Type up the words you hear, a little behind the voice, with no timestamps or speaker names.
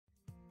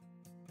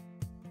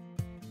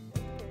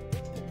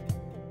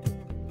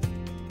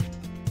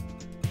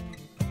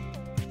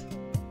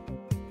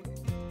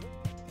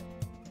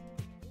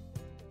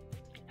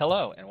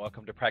Hello, and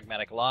welcome to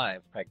Pragmatic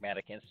Live,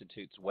 Pragmatic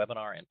Institute's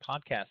webinar and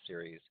podcast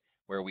series,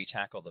 where we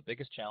tackle the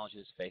biggest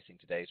challenges facing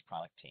today's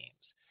product teams.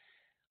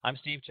 I'm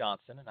Steve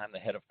Johnson, and I'm the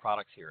head of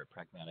products here at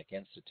Pragmatic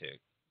Institute.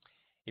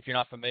 If you're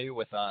not familiar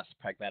with us,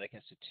 Pragmatic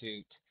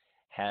Institute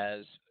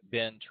has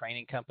been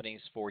training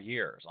companies for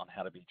years on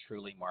how to be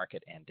truly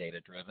market and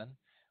data-driven.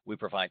 We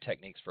provide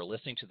techniques for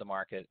listening to the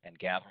market and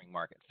gathering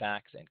market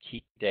facts and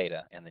key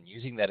data, and then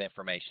using that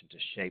information to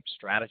shape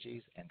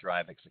strategies and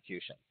drive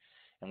execution.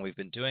 And we've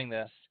been doing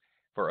this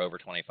for over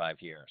 25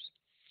 years.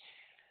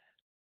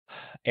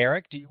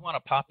 Eric, do you want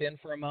to pop in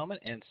for a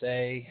moment and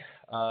say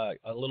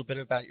a little bit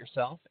about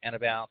yourself and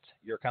about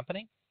your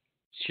company?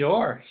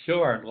 Sure.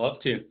 I'd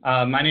love to.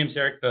 My name is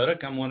Eric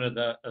Boduch. I'm one of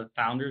the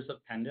founders of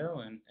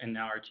Pendo and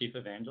now our chief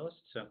evangelist.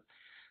 So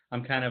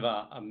I'm kind of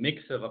a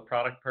mix of a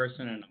product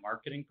person and a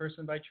marketing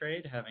person by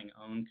trade, having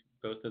owned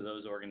both of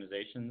those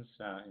organizations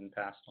in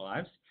past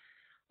lives.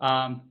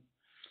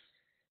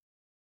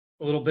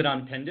 A little bit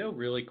on Pendo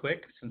really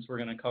quick, since we're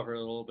going to cover a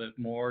little bit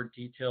more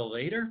detail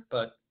later,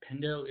 but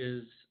Pendo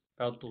is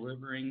about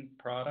delivering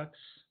products.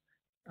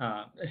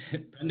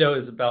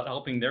 Pendo is about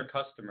helping their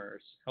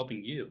customers,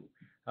 helping you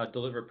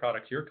deliver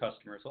products your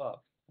customers love.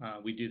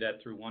 We do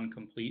that through one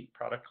complete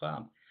product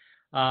cloud.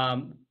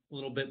 A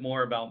little bit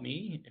more about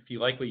me. If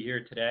you like what you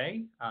hear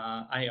today,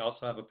 I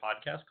also have a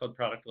podcast called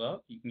Product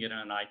Love. You can get it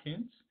on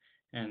iTunes.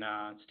 And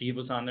Steve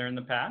was on there in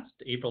the past.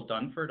 April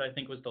Dunford, I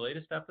think, was the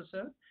latest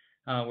episode.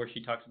 Where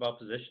she talks about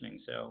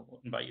positioning. So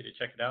we'll invite you to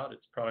check it out.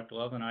 It's Product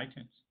Love on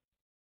iTunes.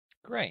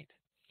 Great.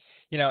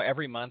 You know,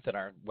 every month in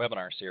our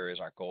webinar series,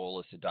 our goal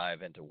is to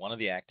dive into one of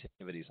the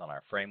activities on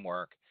our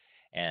framework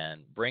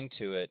and bring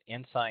to it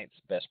insights,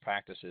 best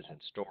practices, and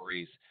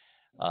stories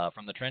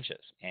from the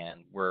trenches.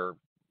 And we're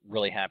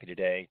really happy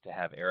today to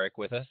have Eric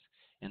with us.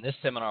 In this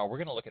seminar, we're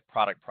going to look at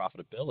product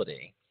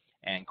profitability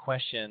and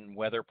question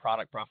whether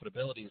product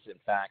profitability is in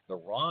fact the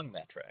wrong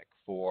metric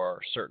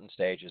for certain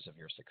stages of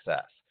your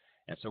success.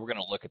 And so we're going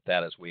to look at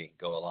that as we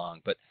go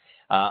along. But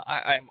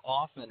I'm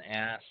often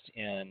asked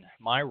in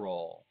my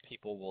role,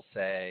 people will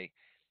say,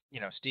 you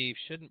know, Steve,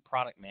 shouldn't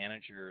product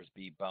managers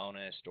be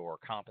bonused or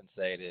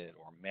compensated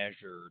or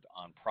measured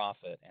on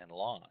profit and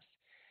loss?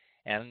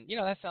 And, you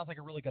know, that sounds like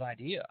a really good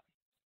idea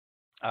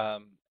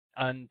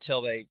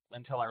until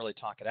I really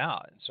talk it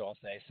out. And so I'll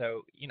say,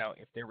 so, you know,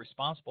 if they're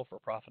responsible for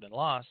profit and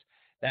loss,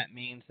 that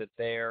means that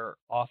they're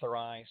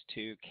authorized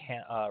to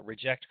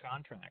reject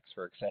contracts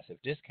for excessive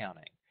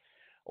discounting,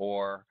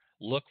 or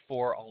look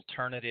for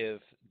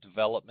alternative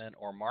development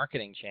or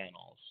marketing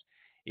channels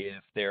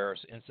if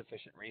there's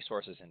insufficient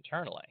resources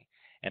internally.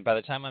 And by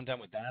the time I'm done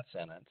with that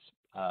sentence,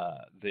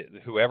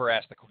 whoever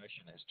asked the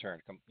question has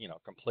turned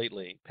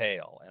completely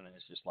pale, and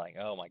it's just like,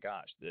 oh my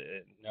gosh,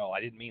 no,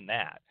 I didn't mean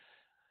that.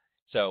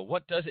 So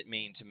what does it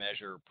mean to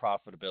measure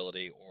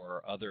profitability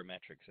or other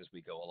metrics as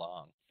we go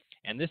along?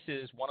 And this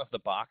is one of the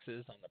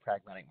boxes on the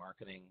pragmatic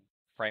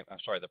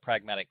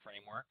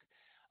framework.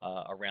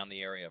 Around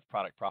the area of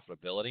product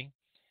profitability.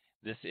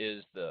 This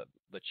is the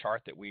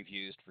chart that we've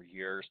used for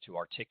years to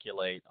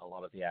articulate a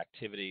lot of the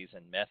activities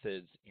and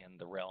methods in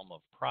the realm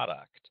of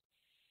product.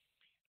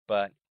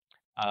 But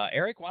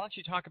Eric, why don't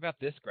you talk about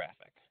this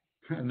graphic?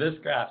 This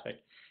graphic.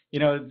 You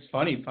know, it's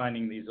funny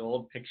finding these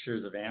old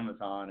pictures of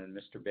Amazon and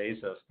Mr.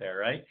 Bezos there,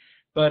 right?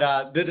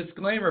 But the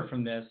disclaimer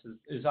from this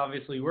is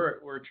obviously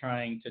we're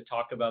trying to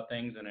talk about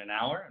things in an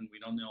hour, and we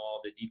don't know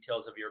all the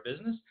details of your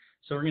business.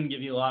 So we're going to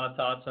give you a lot of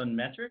thoughts on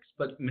metrics,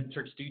 but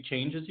metrics do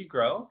change as you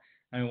grow.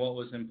 I mean, what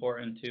was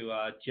important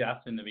to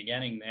Jeff in the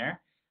beginning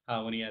there,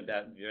 when he had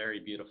that very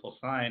beautiful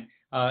sign,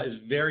 is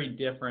very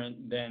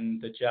different than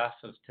the Jeff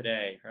of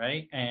today,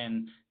 right?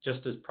 And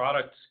just as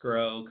products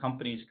grow,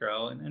 companies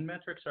grow, and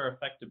metrics are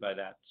affected by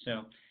that.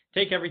 So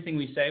take everything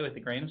we say with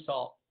a grain of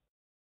salt.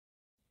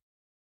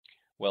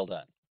 Well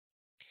done.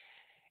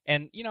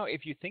 And, you know,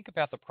 if you think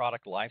about the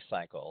product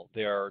lifecycle,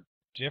 there are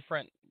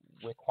different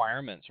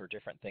requirements or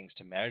different things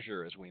to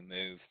measure as we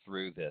move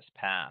through this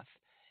path.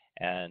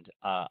 And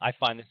I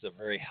find this a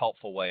very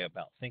helpful way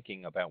about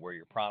thinking about where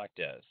your product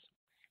is.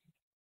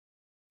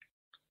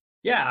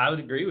 Yeah, I would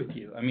agree with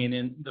you. I mean,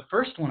 in the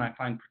first one I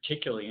find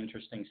particularly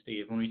interesting,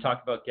 Steve, when we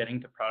talk about getting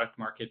to product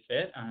market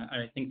fit.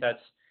 I think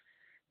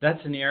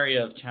that's an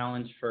area of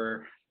challenge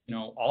for, you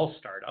know, all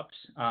startups.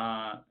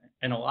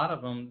 And a lot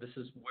of them, this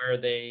is where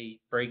they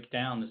break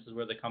down. This is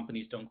where the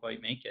companies don't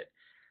quite make it.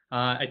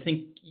 I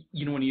think,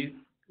 you know,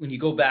 when you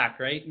go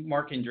back, right,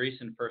 Mark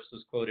Andreessen first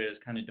was quoted as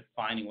kind of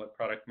defining what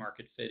product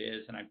market fit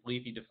is. And I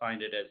believe he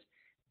defined it as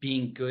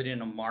being good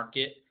in a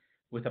market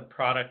with a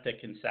product that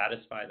can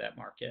satisfy that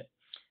market.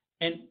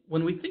 And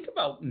when we think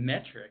about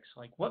metrics,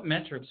 like what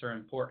metrics are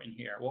important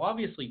here? Well,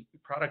 obviously,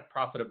 product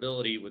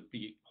profitability would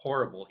be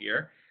horrible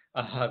here.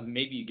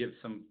 Maybe you give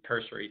some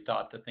cursory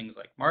thought to things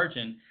like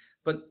margin.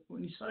 But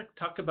when you sort of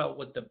talk about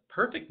what the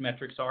perfect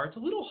metrics are, it's a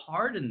little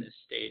hard in this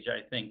stage,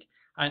 I think.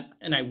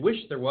 And I wish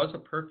there was a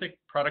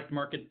perfect product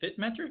market fit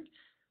metric.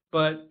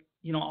 But,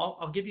 you know,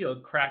 I'll give you a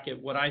crack at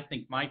what I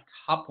think my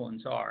top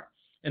ones are.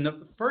 And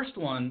the first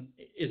one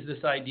is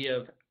this idea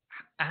of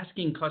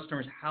asking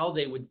customers how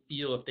they would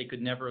feel if they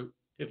could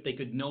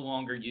no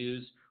longer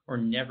use or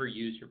never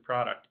use your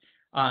product,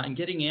 and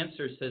getting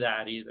answers to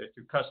that either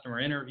through customer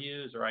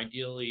interviews or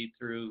ideally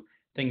through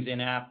things in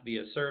app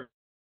via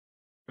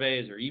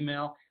surveys or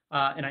email.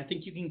 And I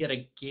think you can get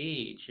a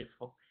gauge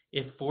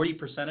if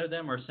 40% of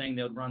them are saying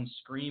they would run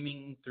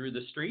screaming through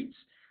the streets,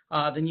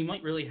 then you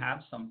might really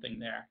have something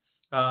there.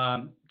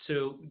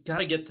 So got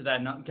to get to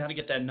that. Got to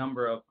get that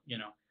number of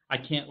I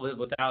can't live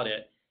without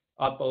it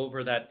up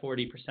over that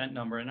 40%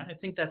 number, and I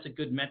think that's a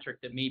good metric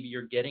that maybe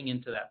you're getting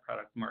into that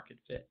product market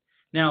fit.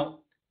 Now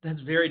that's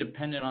very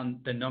dependent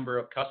on the number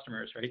of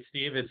customers, right,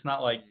 Steve? It's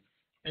not like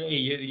hey,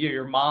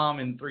 your mom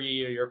and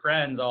three of your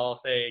friends all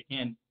say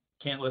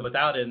can't live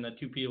without it, and the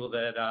two people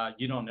that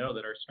you don't know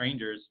that are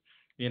strangers,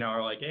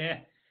 are like, eh.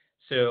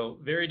 So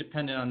very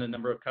dependent on the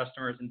number of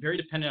customers and very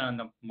dependent on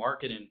the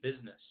market and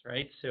business,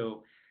 right?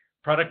 So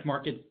product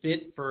market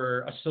fit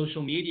for a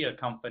social media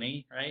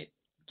company, right?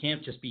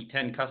 Can't just be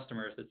 10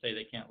 customers that say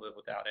they can't live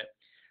without it.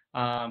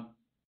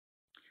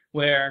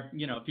 Where,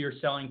 if you're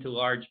selling to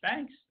large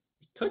banks,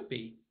 it could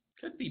be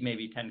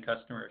maybe 10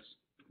 customers,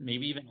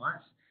 maybe even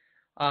less.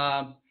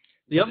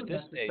 At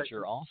this stage,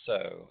 you're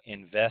also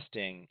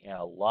investing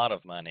a lot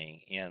of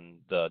money in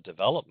the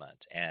development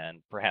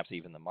and perhaps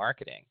even the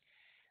marketing.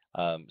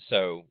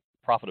 So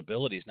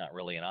profitability is not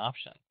really an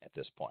option at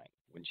this point,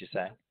 wouldn't you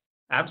say?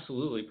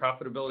 Absolutely.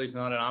 Profitability is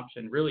not an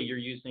option. Really, you're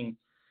using,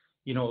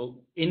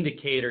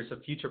 indicators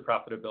of future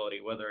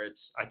profitability, whether it's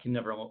I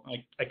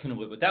couldn't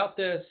live without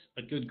this,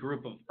 a good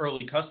group of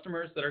early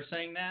customers that are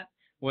saying that,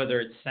 whether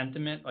it's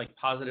sentiment, like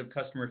positive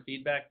customer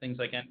feedback, things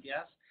like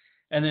NPS.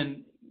 And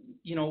then,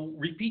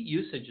 repeat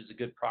usage is a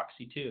good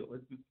proxy too,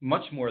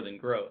 much more than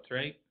growth,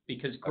 right?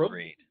 Because growth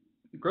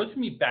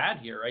can be bad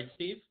here, right,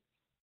 Steve?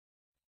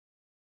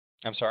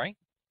 I'm sorry?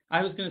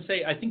 I was going to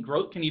say, I think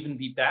growth can even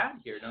be bad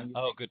here, don't you?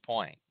 Oh, good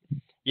point.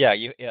 Yeah,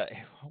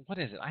 what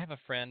is it? I have a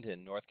friend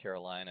in North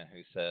Carolina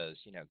who says,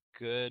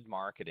 good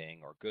marketing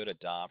or good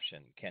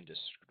adoption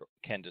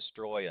can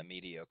destroy a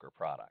mediocre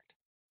product.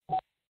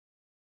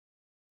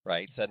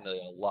 Right? Suddenly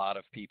a lot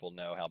of people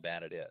know how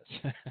bad it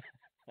is.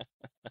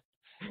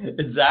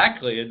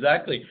 Exactly.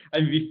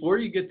 And before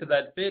you get to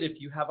that fit,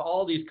 if you have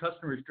all these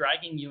customers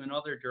dragging you in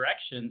other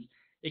directions,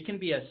 it can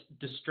be a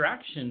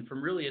distraction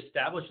from really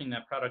establishing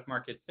that product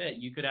market fit.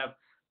 You could have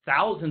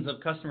thousands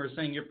of customers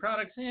saying your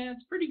product's,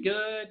 it's pretty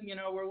good.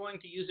 We're willing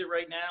to use it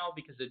right now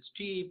because it's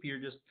cheap. You're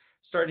just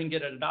starting to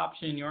get an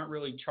adoption. You aren't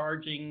really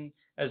charging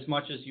as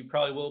much as you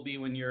probably will be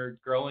when you're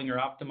growing or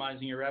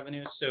optimizing your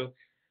revenue. So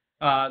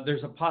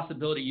there's a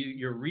possibility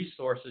your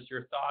resources,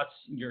 your thoughts,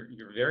 your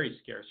very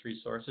scarce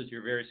resources,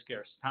 your very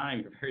scarce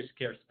time, your very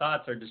scarce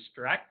thoughts are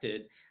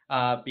distracted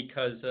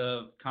because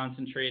of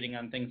concentrating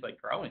on things like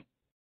growing.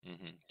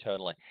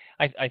 Totally.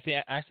 I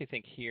actually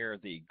think here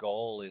the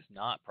goal is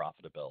not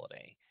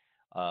profitability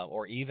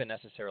or even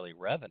necessarily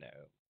revenue.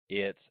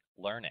 It's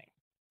learning.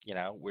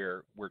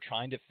 We're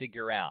trying to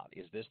figure out,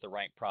 is this the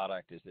right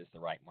product? Is this the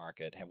right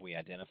market? Have we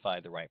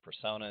identified the right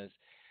personas?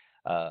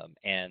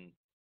 And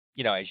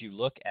as you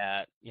look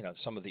at,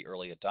 some of the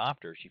early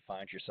adopters, you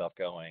find yourself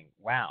going,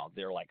 wow,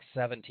 there are like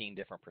 17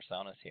 different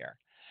personas here.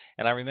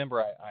 And I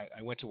remember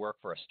I went to work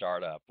for a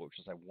startup, which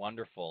was a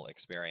wonderful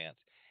experience.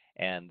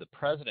 And the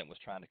president was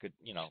trying to,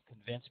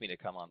 convince me to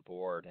come on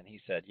board. And he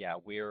said, yeah,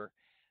 we're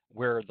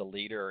the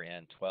leader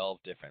in 12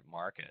 different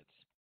markets.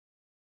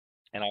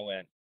 And I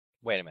went,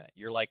 wait a minute,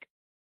 you're like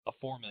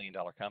a $4 million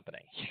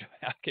company.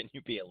 How can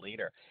you be a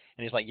leader?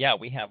 And he's like, yeah,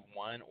 we have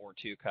one or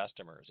two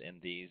customers in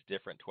these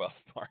different 12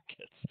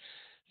 markets.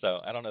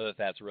 So I don't know that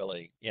that's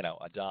really,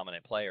 a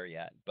dominant player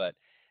yet, but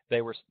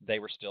they were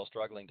still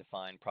struggling to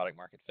find product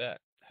market fit.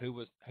 Who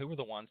were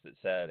the ones that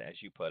said, as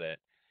you put it,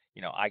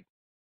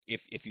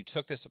 if you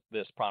took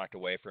this product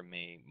away from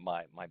me,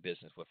 my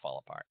business would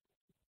fall apart?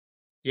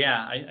 Yeah,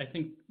 I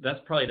think that's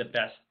probably the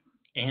best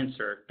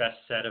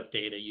set of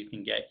data you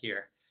can get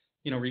here.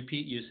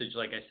 Repeat usage,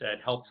 like I said,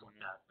 helps with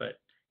that, but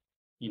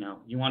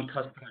you want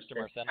customers to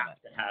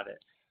have it.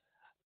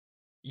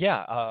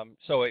 Yeah.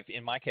 So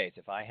in my case,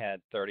 if I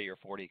had 30 or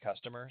 40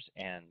 customers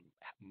and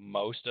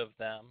most of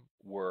them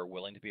were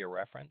willing to be a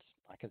reference,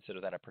 I consider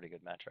that a pretty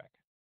good metric.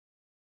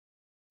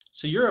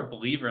 So you're a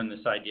believer in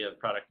this idea of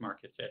product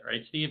market fit,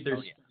 right, Steve?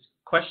 There's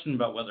question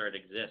about whether it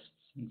exists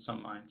in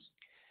some minds.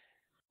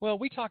 Well,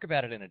 we talk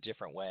about it in a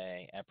different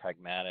way at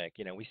Pragmatic.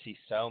 We see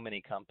so many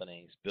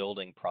companies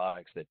building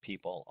products that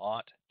people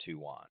ought to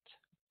want.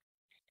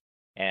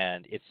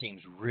 And it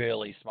seems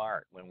really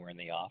smart when we're in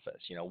the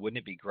office. Wouldn't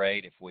it be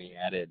great if we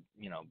added,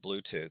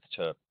 Bluetooth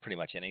to pretty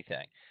much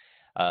anything?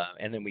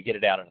 And then we get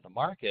it out into the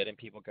market and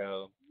people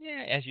go,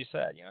 yeah, as you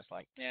said, it's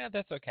like, yeah,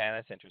 that's okay.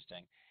 That's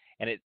interesting.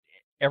 And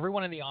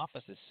everyone in the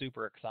office is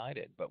super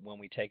excited. But when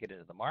we take it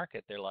into the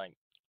market, they're like,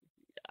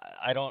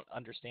 I don't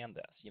understand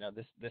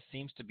this. This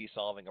seems to be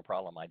solving a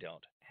problem I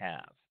don't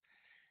have.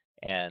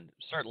 And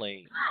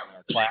certainly in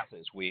our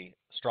classes, we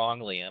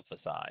strongly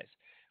emphasize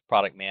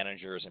product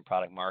managers and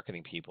product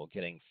marketing people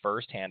getting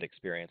firsthand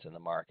experience in the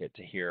market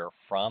to hear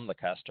from the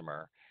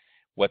customer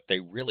what they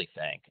really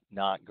think,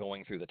 not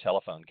going through the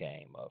telephone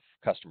game of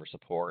customer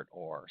support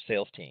or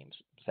sales teams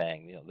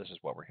saying, this is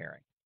what we're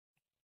hearing.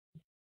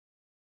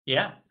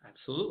 Yeah,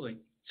 absolutely.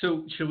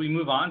 So should we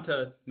move on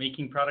to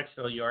making products?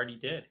 So you already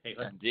did. Hey,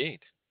 Indeed.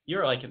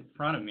 you're like in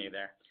front of me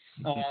there.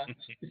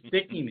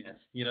 Stickiness.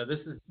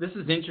 This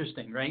is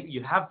interesting, right?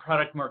 You have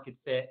product market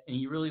fit, and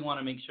you really want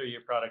to make sure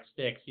your product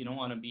sticks. You don't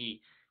want to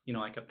be,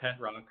 like a pet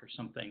rock or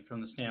something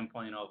from the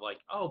standpoint of like,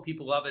 oh,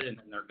 people love it and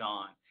then they're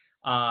gone.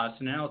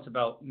 So now it's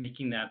about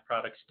making that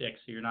product stick.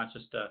 So you're not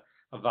just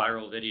a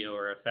viral video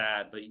or a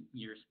fad, but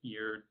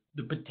you're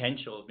the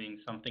potential of being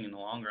something in the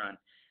long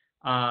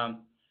run.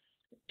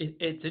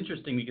 It's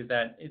interesting because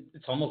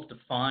it's almost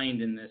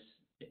defined in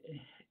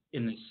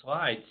this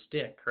slide,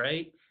 stick,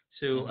 right?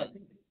 So I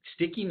think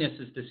stickiness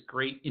is this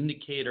great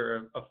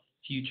indicator of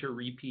future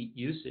repeat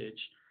usage.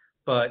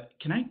 But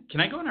can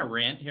I go on a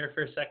rant here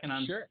for a second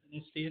on Sure.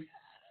 stickiness, Steve?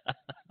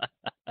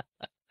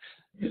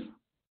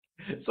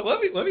 So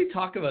let me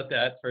talk about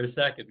that for a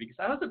second, because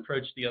I was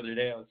approached the other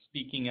day. I was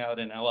speaking out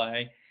in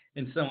LA,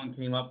 and someone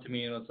came up to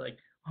me and was like,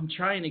 I'm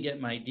trying to get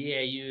my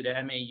DAU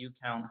to MAU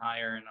count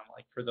higher. And I'm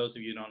like, for those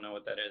of you who don't know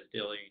what that is,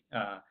 daily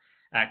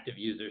active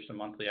users to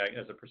monthly,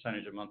 as a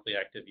percentage of monthly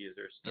active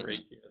users, the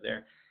ratio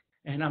there.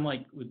 And I'm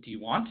like, well, do you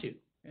want to?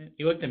 And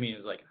he looked at me and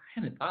was like, I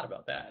hadn't thought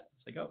about that.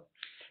 It's like, oh.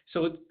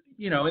 So,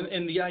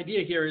 and the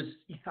idea here is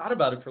he thought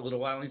about it for a little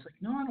while, and he's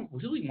like, no, I don't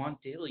really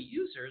want daily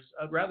users.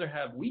 I'd rather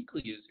have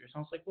weekly users. And I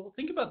was like, well,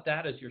 think about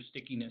that as your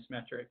stickiness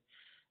metric.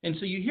 And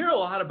so you hear a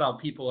lot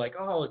about people like,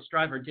 oh, let's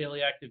drive our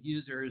daily active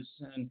users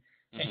and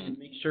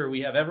make sure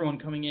we have everyone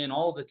coming in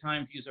all the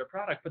time to use our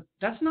product. But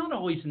that's not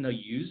always in the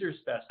user's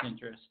best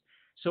interest.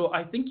 So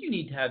I think you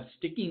need to have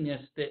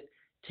stickiness that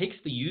takes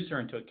the user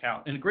into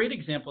account. And a great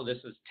example of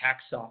this is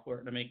tax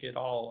software, to make it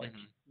all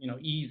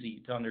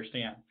easy to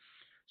understand.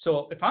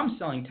 So if I'm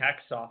selling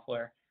tax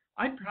software,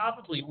 I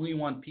probably only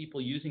want people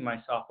using my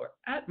software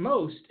at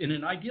most, in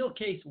an ideal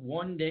case,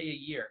 1 day a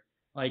year.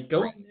 Like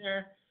go in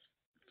there,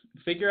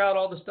 figure out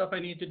all the stuff I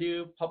need to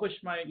do, publish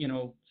my,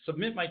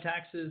 submit my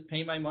taxes,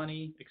 pay my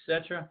money,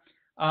 etc.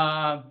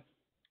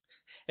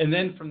 And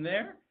then from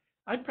there,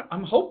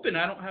 I'm hoping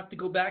I don't have to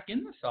go back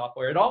in the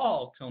software at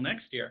all till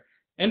next year.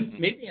 And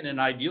maybe in an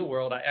ideal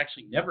world, I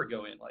actually never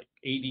go in. Like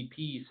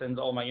ADP sends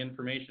all my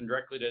information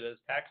directly to this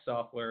tax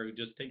software who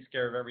just takes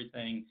care of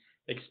everything.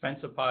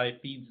 Expensify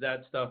feeds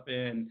that stuff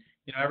in.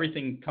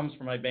 Everything comes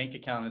from my bank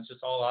account. It's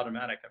just all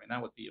automatic. I mean,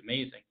 that would be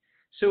amazing.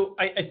 So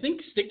I think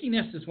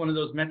stickiness is one of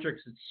those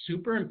metrics that's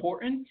super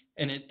important,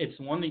 and it's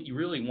one that you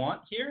really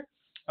want here.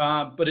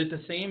 But at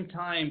the same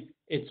time,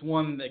 it's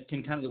one that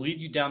can kind of lead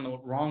you down the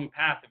wrong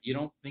path if you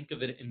don't think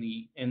of it in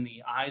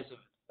the eyes of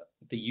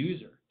the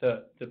user,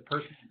 the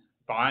person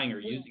buying or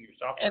using your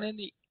software.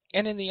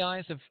 And in the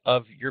eyes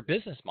of your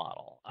business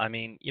model. I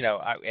mean,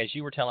 as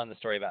you were telling the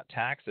story about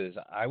taxes,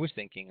 I was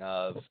thinking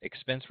of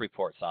expense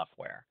report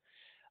software,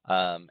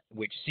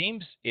 which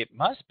seems it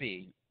must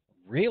be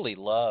really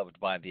loved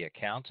by the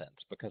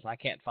accountants, because I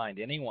can't find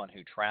anyone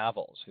who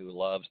travels who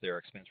loves their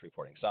expense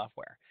reporting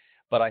software.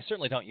 But I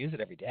certainly don't use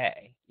it every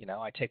day.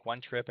 I take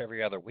one trip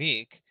every other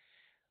week.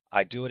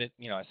 I do it,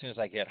 as soon as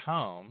I get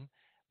home,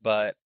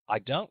 but I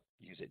don't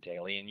use it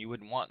daily, and you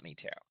wouldn't want me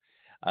to.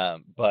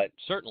 But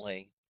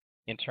certainly,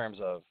 in terms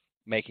of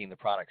making the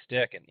product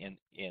stick, and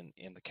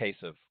in the case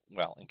of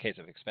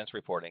expense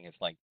reporting,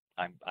 it's like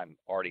I'm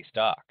already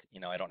stuck.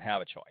 I don't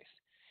have a choice.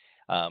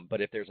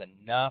 But if there's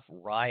enough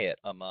riot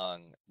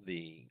among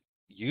the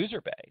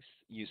user base,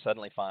 you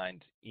suddenly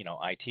find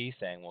IT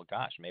saying, well,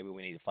 gosh, maybe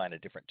we need to find a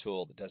different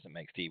tool that doesn't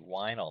make Steve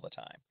whine all the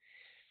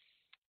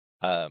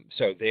time.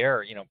 So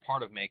there,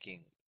 part of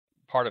making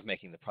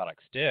the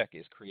product stick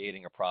is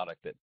creating a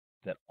product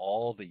that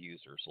all the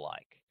users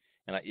like.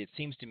 And it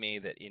seems to me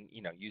that in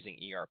using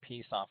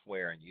ERP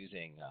software and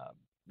using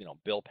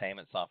bill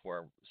payment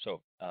software,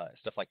 so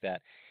stuff like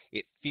that,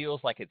 it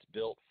feels like it's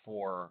built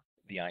for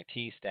the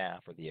IT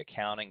staff or the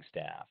accounting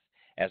staff,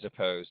 as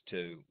opposed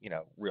to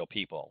real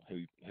people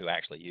who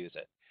actually use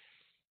it.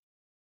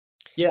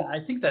 Yeah, I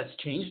think that's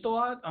changed a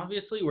lot.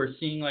 Obviously, we're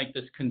seeing like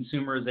this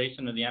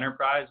consumerization of the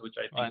enterprise, which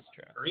I think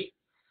is great.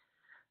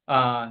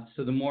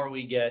 So the more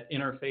we get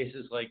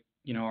interfaces like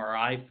our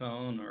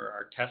iPhone or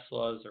our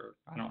Teslas, or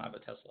I don't have a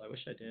Tesla, I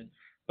wish I did,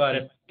 but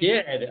if I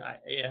did,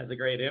 it has a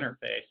great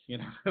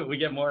interface. We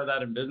get more of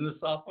that in business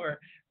software,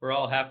 we're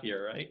all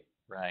happier, right?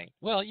 Right.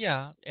 Well,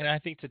 yeah, and I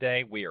think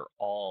today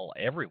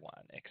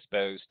everyone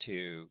exposed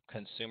to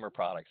consumer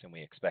products, and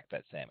we expect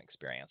that same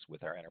experience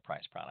with our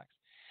enterprise products.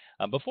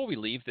 Before we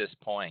leave this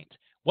point,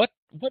 what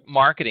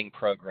marketing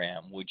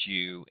program would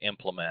you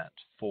implement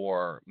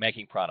for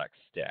making products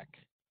stick?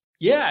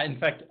 Yeah, in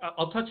fact,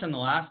 I'll touch on the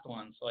last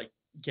one. So like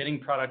getting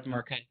product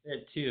market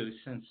fit too,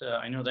 since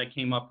I know that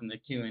came up in the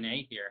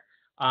Q&A here.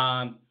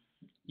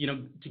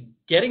 To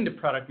getting to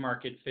product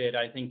market fit,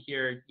 I think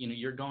here,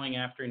 you're going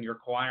after and you're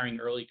acquiring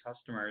early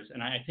customers.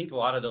 And I think a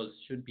lot of those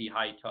should be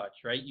high touch,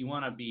 right? You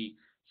want to be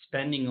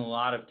spending a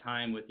lot of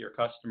time with your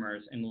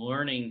customers and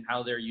learning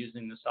how they're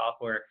using the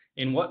software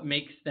and what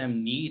makes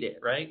them need it,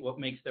 right? What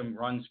makes them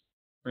run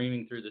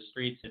screaming through the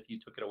streets if you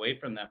took it away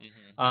from them.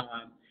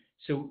 Hmm.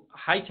 So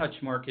high touch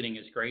marketing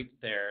is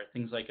great there.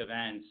 Things like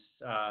events.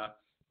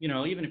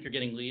 Even if you're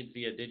getting leads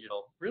via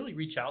digital, really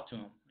reach out to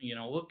them.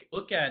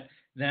 Look at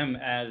them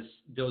as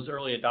those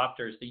early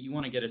adopters that you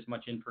want to get as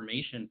much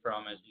information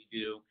from as you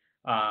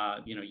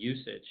do,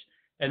 usage.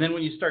 And then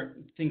when you start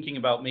thinking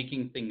about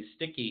making things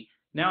sticky,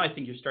 now I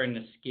think you're starting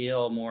to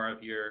scale more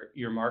of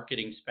your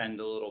marketing spend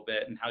a little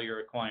bit and how you're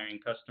acquiring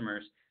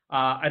customers.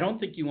 I don't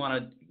think you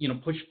want to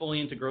push fully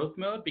into growth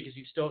mode because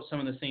you still have some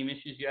of the same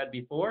issues you had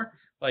before.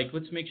 Like,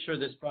 let's make sure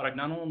this product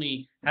not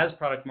only has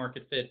product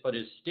market fit but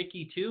is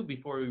sticky too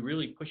before we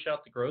really push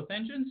out the growth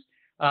engines.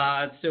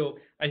 So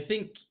I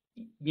think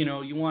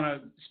you want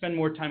to spend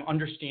more time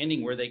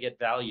understanding where they get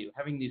value,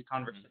 having these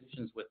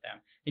conversations with them,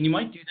 and you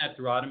might do that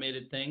through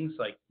automated things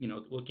like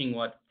looking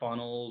what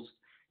funnels,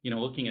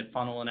 looking at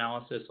funnel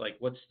analysis, like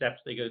what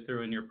steps they go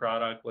through in your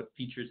product, what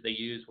features they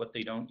use, what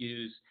they don't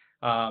use,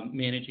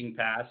 managing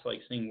paths,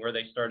 like seeing where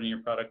they start in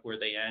your product, where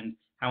they end,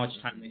 how much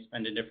time they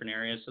spend in different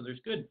areas. So there's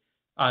good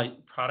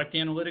product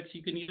analytics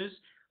you can use.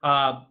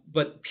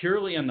 But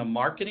purely on the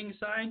marketing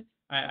side,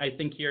 I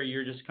think here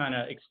you're just kind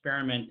of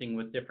experimenting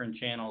with different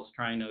channels,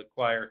 trying to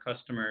acquire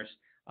customers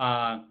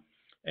and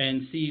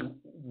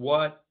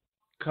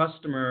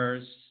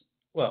customers,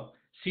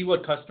 see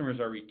what customers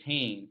are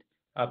retained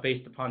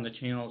based upon the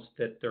channels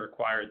that they're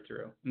acquired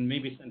through. And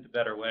maybe sent a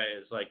better way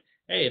is like,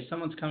 hey, if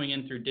someone's coming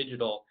in through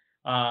digital,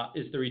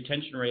 is the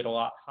retention rate a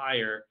lot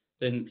higher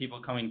than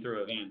people coming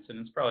through events? And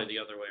it's probably the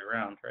other way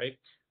around, right?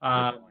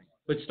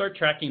 But start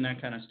tracking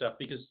that kind of stuff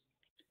because,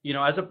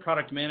 as a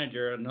product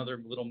manager,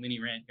 another little mini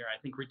rant here, I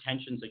think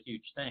retention's a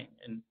huge thing,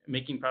 and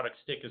making products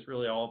stick is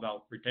really all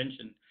about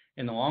retention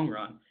in the long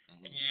run.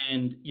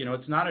 And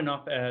it's not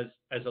enough as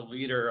a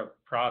leader of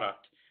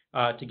product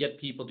to get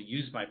people to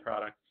use my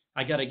product.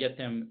 I got to get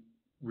them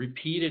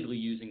repeatedly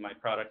using my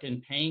product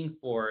and paying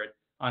for it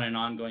on an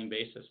ongoing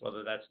basis,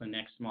 whether that's the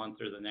next month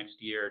or the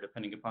next year,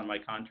 depending upon my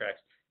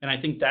contracts. And I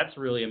think that's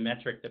really a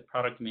metric that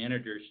product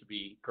managers should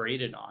be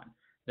graded on,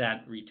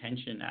 that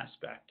retention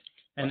aspect.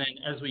 And then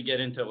as we get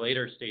into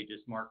later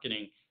stages,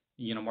 marketing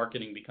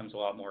becomes a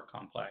lot more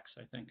complex,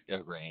 I think.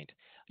 Oh, great.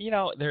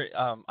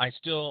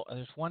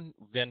 There's one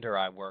vendor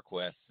I work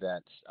with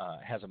that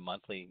has a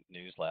monthly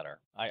newsletter.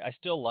 I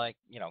still like,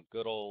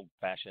 good old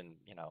fashioned,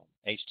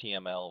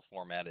 HTML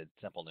formatted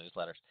simple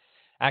newsletters.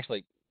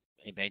 Actually,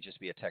 it may just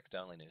be a text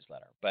only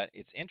newsletter, but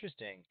it's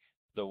interesting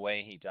the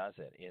way he does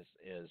it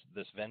is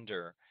this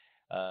vendor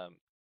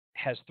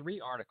has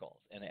 3 articles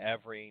in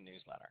every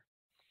newsletter.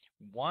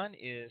 One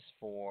is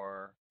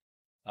for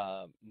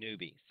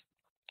newbies,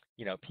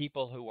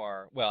 people who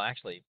are, well,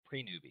 actually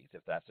pre-newbies,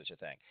 if that's such a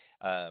thing,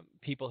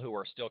 people who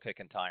are still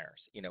kicking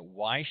tires.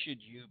 Why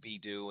should you be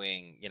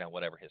doing,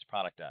 whatever his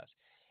product does?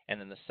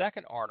 And then the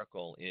second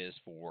article is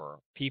for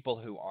people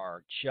who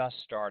are just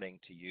starting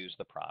to use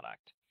the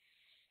product.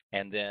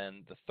 And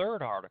then the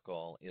third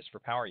article is for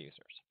power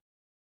users.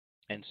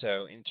 And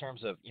so in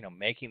terms of,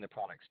 making the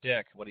product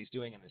stick, what he's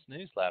doing in this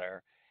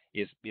newsletter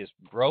is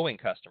growing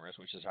customers,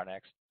 which is our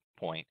next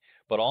point,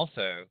 but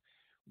also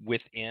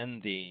within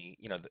the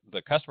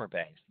customer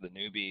base, the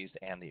newbies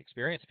and the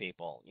experienced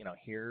people,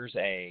 here's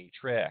a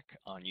trick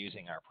on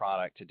using our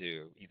product to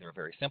do either a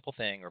very simple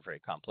thing or a very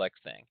complex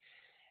thing.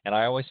 And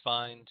I always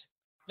find,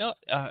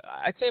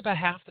 I'd say about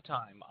half the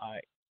time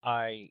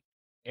I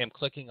am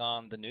clicking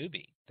on the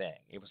newbie thing.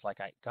 It was like,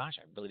 I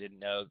really didn't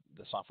know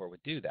the software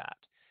would do that.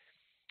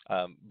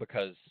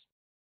 Because,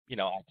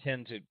 I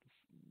tend to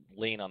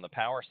lean on the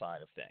power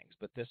side of things,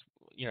 but this,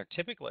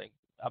 typically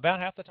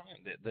about half the time,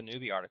 the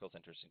newbie article is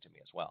interesting to me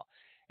as well.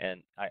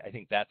 And I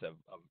think that's a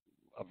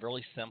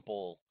really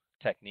simple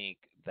technique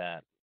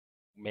that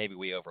maybe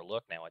we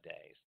overlook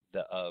nowadays,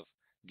 of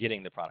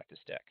getting the product to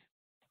stick.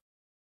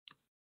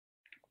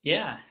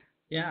 Yeah,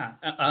 yeah.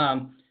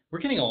 We're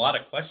getting a lot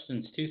of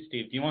questions too,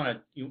 Steve.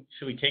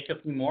 Should we take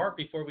a few more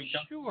before we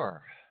jump?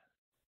 Sure.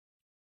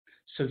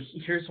 So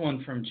here's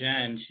one from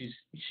Jen.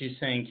 She's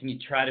saying, can you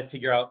try to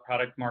figure out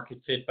product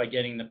market fit by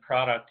getting the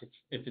product,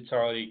 if it's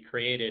already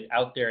created,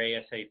 out there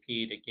ASAP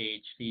to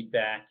gauge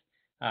feedback,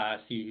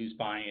 see who's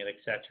buying it,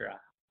 etc.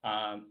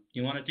 Do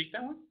you want to take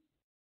that one?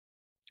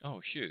 Oh,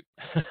 shoot.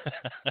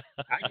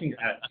 I can.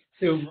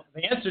 So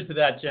the answer to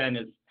that, Jen,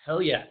 is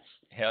hell yes.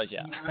 Hell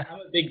yeah. I'm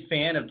a big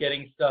fan of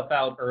getting stuff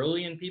out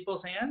early in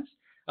people's hands,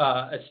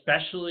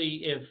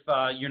 especially if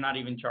you're not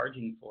even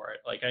charging for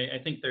it. Like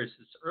I think there's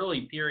this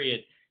early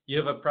period. You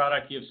have a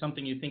product, you have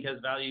something you think has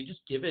value,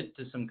 just give it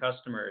to some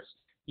customers.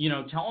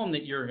 Tell them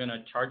that you're going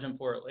to charge them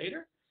for it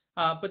later,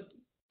 but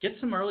get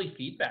some early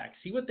feedback.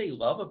 See what they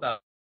love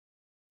about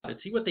it.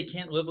 See what they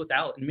can't live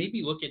without, and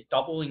maybe look at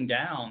doubling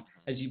down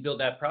as you build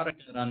that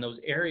product on those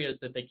areas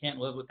that they can't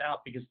live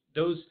without, because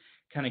those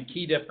kind of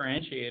key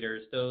differentiators,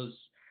 those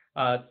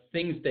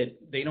things that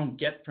they don't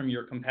get from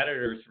your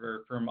competitors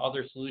or from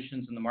other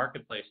solutions in the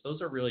marketplace,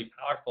 those are really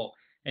powerful,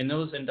 and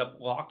those end up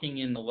locking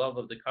in the love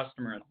of the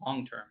customer in the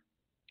long term.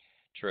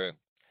 True.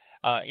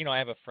 I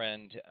have a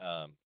friend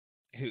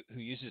who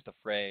uses the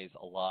phrase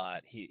a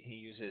lot.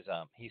 He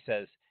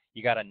says,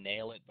 You got to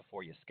nail it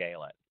before you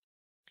scale it.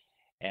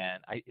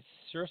 And it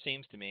sure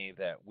seems to me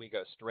that we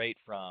go straight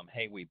from,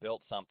 hey, we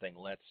built something,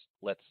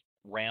 let's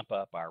ramp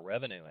up our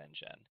revenue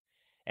engine,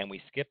 and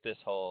we skip this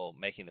whole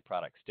making the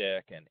product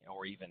stick and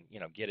or even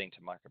getting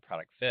to market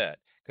product fit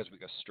because we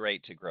go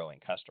straight to growing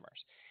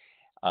customers.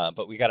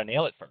 But we got to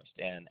nail it first.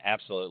 And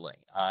absolutely,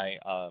 I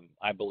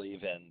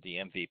believe in the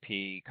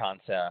MVP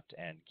concept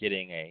and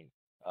getting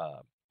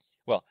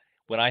well,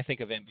 when I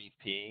think of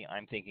MVP,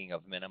 I'm thinking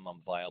of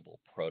minimum viable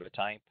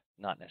prototype,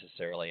 not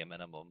necessarily a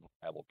minimum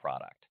viable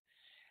product.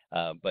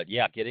 But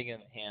yeah, getting in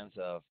the hands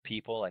of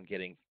people and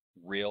getting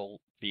real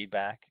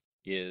feedback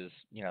is,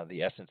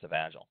 the essence of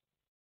Agile.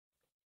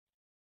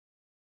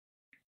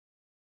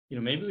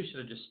 Maybe we should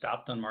have just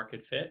stopped on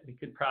market fit. We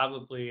could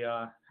probably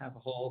have a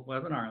whole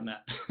webinar on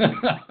that.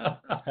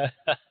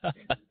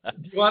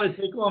 Do you want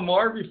to take one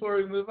more before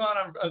we move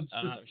on?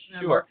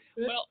 Sure.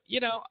 Well,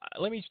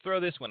 let me throw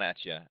this one at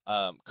you.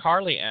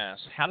 Carly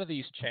asks, how do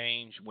these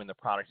change when the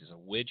product is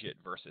a widget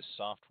versus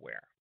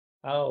software?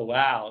 Oh,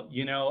 wow.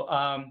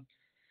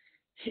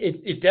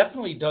 It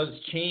definitely does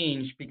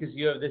change because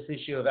you have this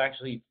issue of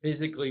actually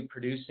physically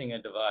producing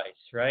a device,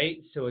 right?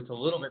 So it's a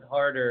little bit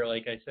harder,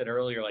 like I said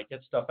earlier, like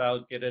get stuff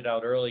out, get it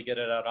out early, get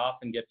it out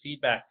often, get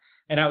feedback.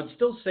 And I would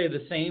still say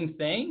the same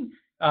thing,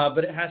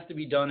 but it has to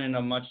be done in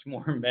a much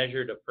more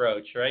measured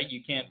approach, right?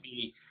 You can't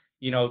be,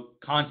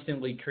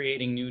 constantly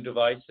creating new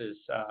devices,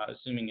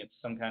 assuming it's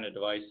some kind of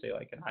device, say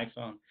like an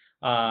iPhone,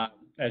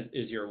 as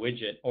is your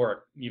widget,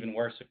 or even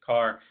worse, a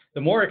car.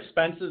 The more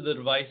expensive the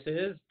device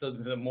is,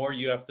 the more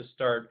you have to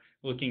start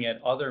looking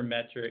at other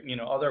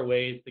other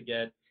ways to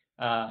get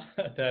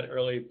that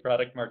early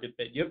product market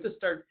fit. You have to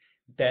start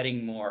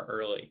betting more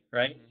early,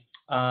 right?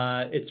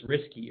 It's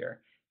riskier.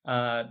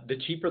 The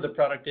cheaper the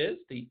product is,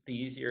 the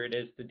easier it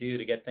is to do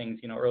to get things,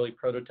 early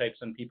prototypes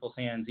in people's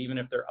hands, even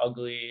if they're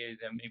ugly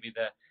and maybe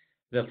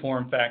the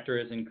form factor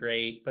isn't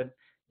great. But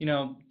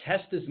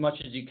test as much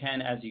as you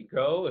can as you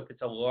go. If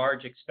it's a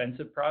large,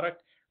 expensive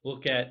product,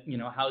 look at,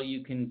 how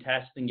you can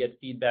test and get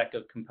feedback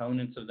of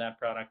components of that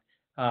product.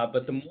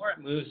 But the more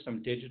it moves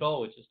from digital,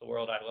 which is the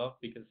world I love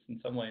because in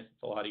some ways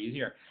it's a lot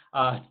easier,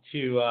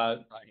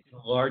 to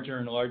larger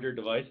and larger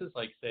devices,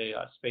 like say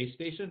a space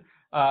station,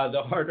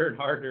 the harder and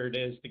harder it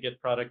is to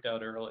get product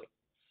out early.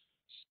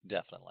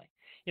 Definitely.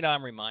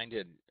 I'm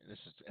reminded, this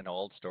is an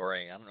old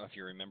story. I don't know if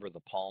you remember the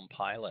Palm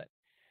Pilot,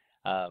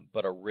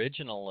 but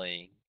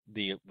originally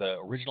the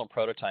original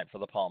prototype for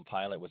the Palm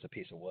Pilot was a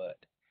piece of wood,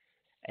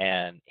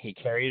 and he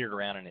carried it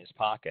around in his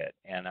pocket,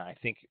 and I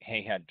think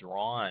he had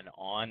drawn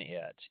on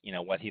it,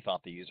 what he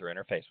thought the user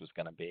interface was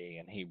going to be,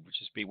 and he would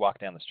just be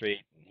walking down the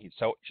street and he'd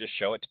just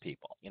show it to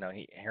people.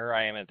 Here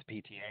I am at the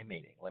PTA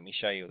meeting. Let me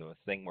show you the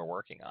thing we're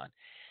working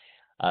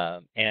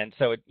on. And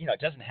so it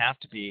doesn't have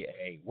to be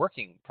a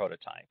working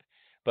prototype,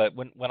 but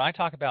when I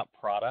talk about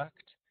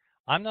product,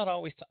 I'm not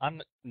always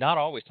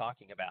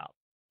talking about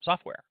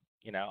software.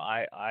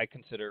 I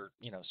consider,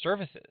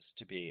 services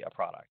to be a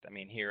product. I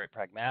mean, here at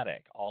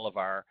Pragmatic, all of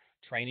our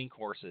training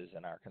courses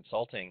and our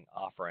consulting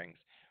offerings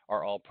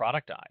are all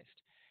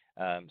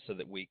productized, so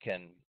that we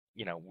can,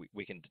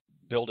 we can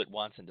build it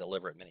once and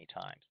deliver it many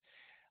times.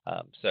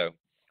 So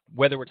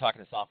whether we're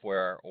talking to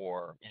software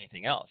or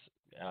anything else,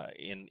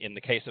 in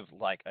the case of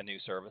like a new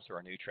service or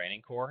a new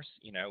training course,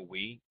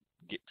 we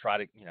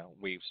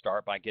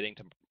start by getting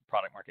to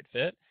product market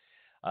fit.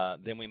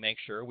 Then we make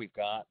sure we've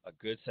got a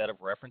good set of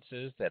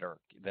references that are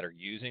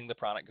using the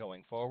product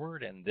going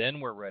forward, and then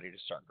we're ready to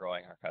start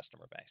growing our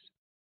customer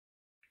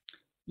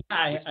base.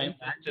 I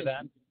back to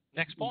that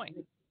next point.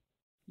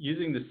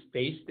 Using the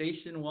space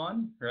station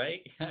one,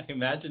 right? I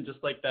imagine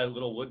just like that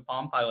little wood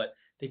Palm Pilot,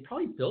 they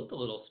probably built a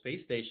little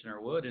space station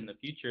or wood in the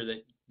future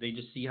that they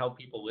just see how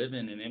people live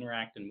in and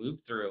interact and move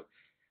through.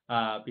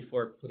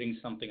 Before putting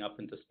something up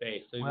into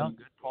space. So well,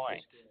 good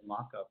point.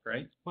 Mock-up,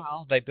 right?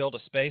 Well, they build a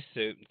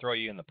spacesuit and throw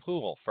you in the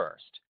pool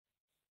first.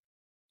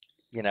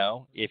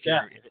 If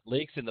it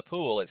leaks in the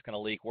pool, it's going to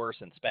leak worse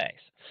in space.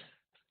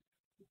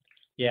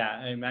 Yeah,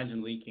 I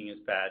imagine leaking is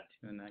bad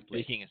too in that case.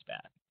 Leaking is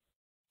bad.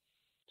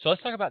 So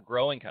let's talk about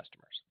growing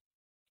customers.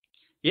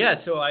 Yeah,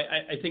 so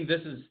I think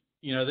this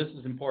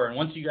is important.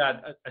 Once you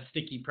got a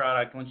sticky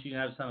product, once you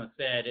have something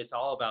fed, it's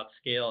all about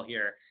scale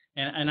here.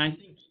 And I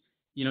think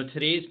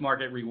today's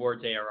market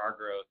rewards ARR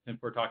growth if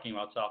we're talking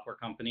about software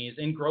companies,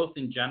 and growth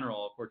in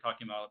general if we're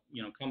talking about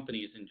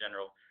companies in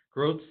general.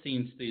 Growth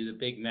seems to be the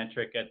big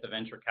metric at the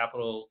venture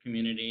capital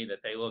community that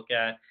they look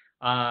at.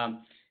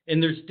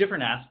 And there's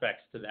different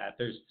aspects to that.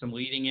 There's some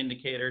leading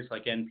indicators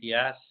like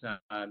NPS,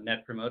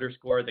 Net Promoter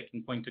Score, that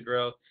can point to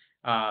growth.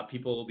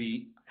 People will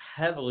be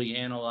heavily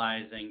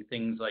analyzing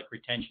things like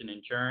retention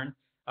and churn,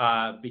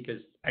 because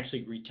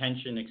actually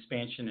retention,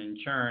 expansion, and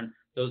churn,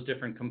 those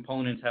different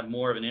components have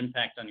more of an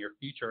impact on your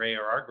future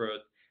ARR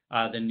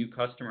growth than new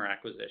customer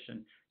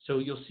acquisition. So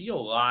you'll see a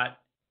lot,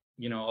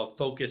 of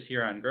focus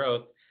here on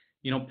growth.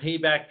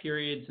 Payback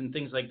periods and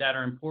things like that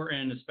are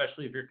important,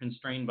 especially if you're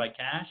constrained by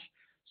cash.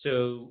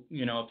 So,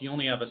 if you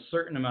only have a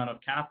certain amount of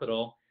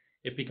capital,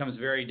 it becomes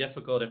very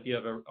difficult if you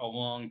have a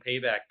long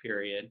payback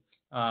period.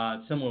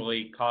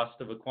 Similarly, cost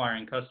of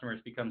acquiring customers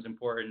becomes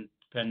important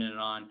dependent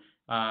on,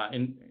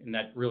 and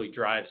that really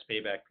drives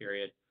payback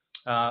period.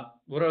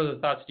 What other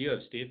thoughts do you have,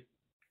 Steve?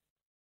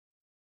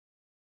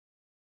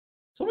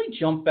 So let me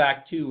jump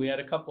back too. We had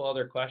a couple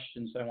other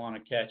questions I want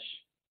to catch.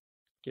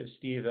 Give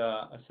Steve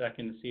a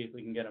second to see if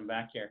we can get him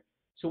back here.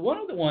 So one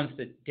of the ones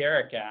that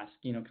Derek asked,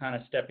 kind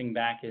of stepping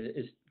back,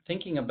 is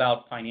thinking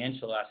about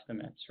financial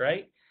estimates,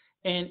 right?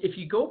 And if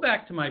you go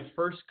back to my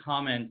first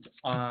comment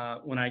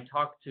when I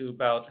talked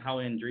about how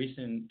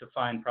Andreessen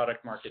defined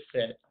product market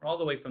fit, all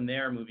the way from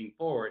there moving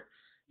forward,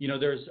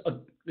 there's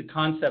the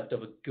concept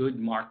of a good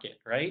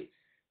market, right?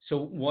 So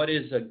what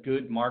is a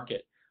good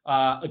market?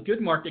 A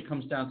good market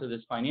comes down to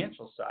this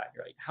financial side,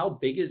 right? How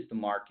big is the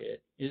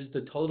market? Is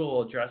the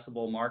total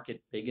addressable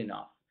market big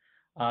enough?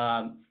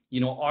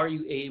 Are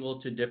you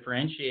able to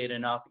differentiate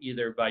enough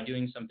either by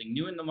doing something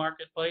new in the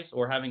marketplace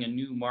or having a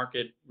new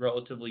market,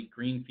 relatively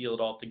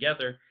greenfield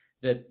altogether,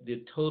 that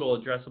the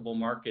total addressable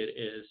market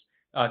is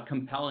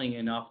compelling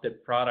enough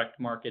that product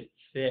market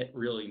fit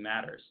really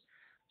matters?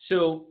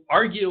 So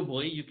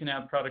arguably, you can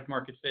have product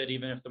market fit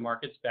even if the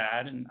market's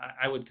bad, and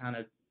I would kind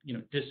of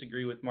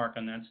disagree with Mark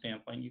on that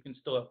standpoint. You can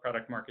still have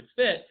product market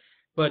fit,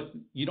 but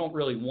you don't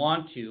really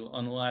want to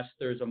unless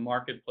there's a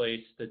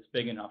marketplace that's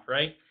big enough,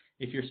 right?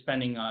 If you're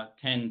spending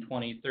 $10,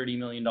 $20, $30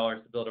 million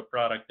to build a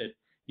product that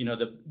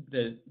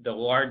the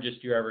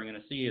largest you're ever going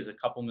to see is a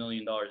couple $1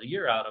 million a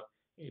year out of,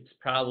 it's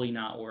probably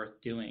not worth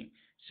doing.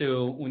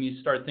 So when you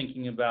start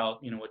thinking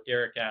about what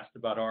Derek asked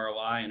about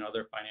ROI and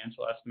other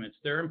financial estimates,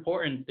 they're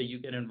important that you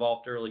get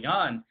involved early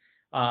on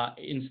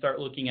and start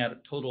looking at a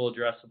total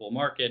addressable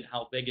market,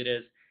 how big it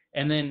is,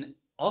 and then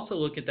also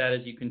look at that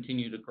as you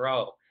continue to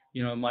grow.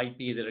 It might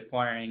be that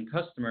acquiring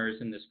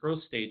customers in this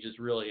growth stage is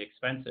really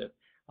expensive,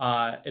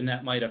 and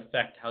that might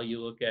affect how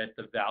you look at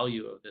the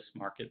value of this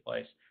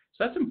marketplace.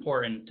 So that's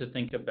important to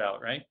think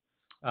about, right,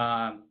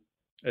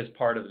 as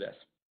part of this.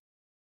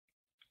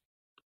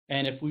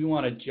 And if we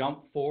want to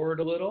jump forward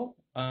a little,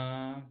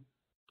 Sarah,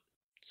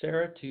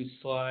 to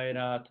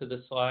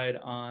the slide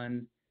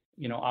on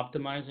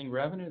optimizing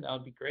revenue, that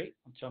would be great.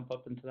 I'll jump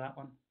up into that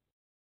one.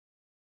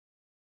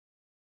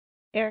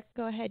 Eric,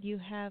 go ahead. You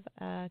have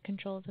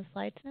control of the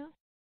slides now.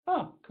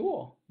 Oh,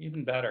 cool.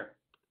 Even better.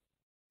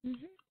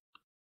 Mm-hmm.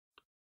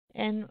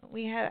 And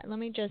we have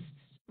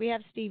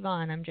Steve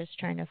on. I'm just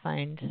trying to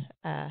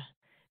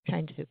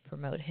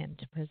promote him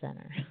to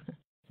presenter.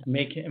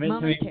 Make him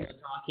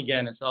talk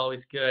again. It's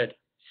always good.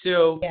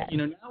 So, yes.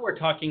 Now we're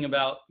talking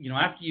about,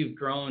 after you've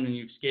grown and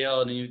you've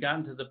scaled and you've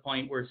gotten to the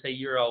point where, say,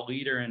 you're a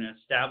leader in an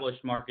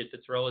established market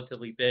that's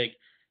relatively big,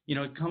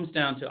 it comes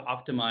down to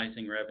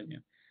optimizing revenue.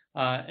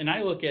 And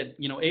I look at,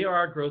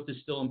 ARR growth is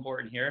still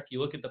important here. If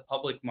you look at the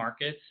public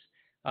markets,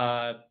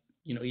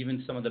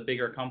 even some of the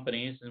bigger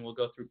companies, and we'll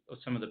go through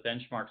some of the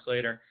benchmarks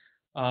later,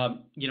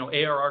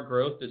 ARR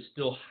growth is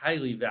still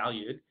highly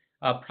valued.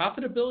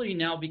 Profitability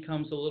now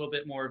becomes a little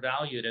bit more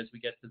valued as we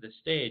get to this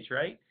stage,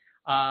 right?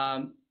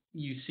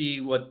 You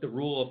see what the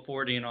rule of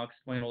 40, and I'll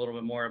explain a little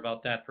bit more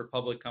about that for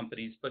public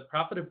companies. But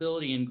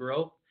profitability and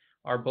growth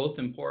are both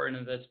important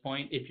at this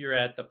point if you're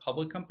at the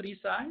public company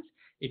size.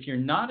 If you're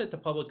not at the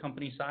public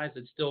company size,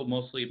 it's still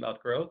mostly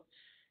about growth.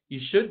 You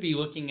should be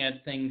looking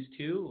at things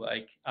too,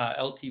 like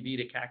LTV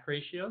to CAC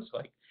ratios,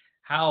 like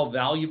how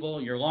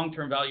valuable your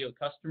long-term value of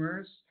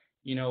customers,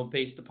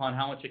 based upon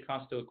how much it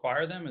costs to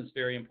acquire them, is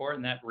very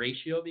important. That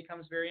ratio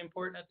becomes very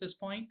important at this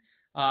point.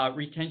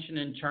 Retention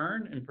and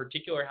churn, in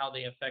particular, how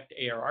they affect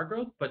ARR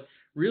growth. But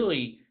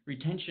really,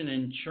 retention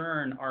and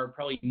churn are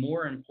probably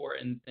more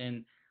important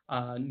than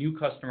new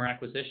customer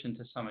acquisition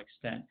to some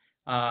extent,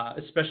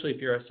 especially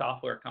if you're a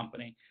software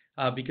company,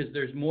 because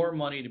there's more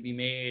money to be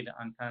made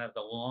on kind of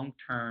the long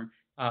term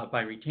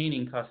by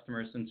retaining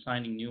customers than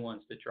signing new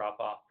ones that drop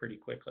off pretty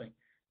quickly.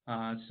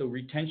 So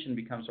retention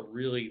becomes a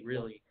really,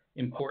 really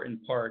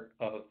important part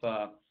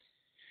of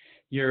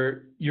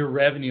your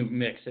revenue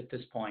mix at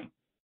this point.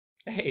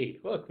 Hey,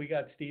 look, we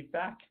got Steve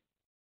back.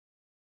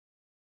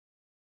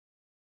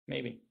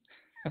 Maybe.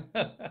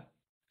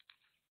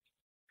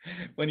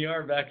 When you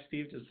are back,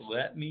 Steve, just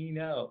let me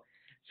know.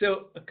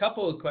 So a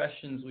couple of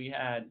questions we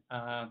had.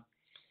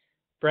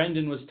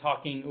 Brendan was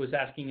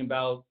asking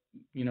about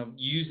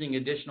using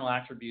additional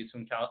attributes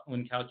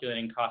when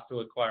calculating cost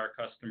to acquire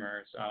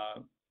customers.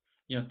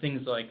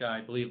 Things like, I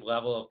believe,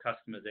 level of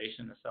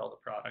customization to sell the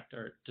product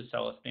or to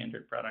sell a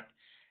standard product.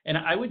 And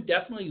I would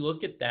definitely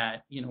look at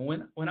that.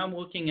 When I'm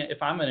looking at,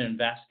 if I'm an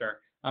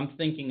investor, I'm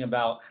thinking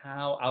about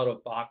how out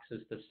of box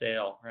is the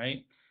sale,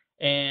 right?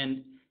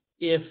 And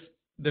if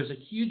there's a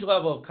huge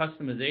level of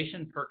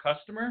customization per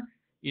customer,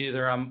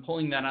 either I'm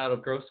pulling that out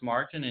of gross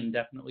margin and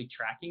definitely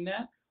tracking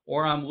that,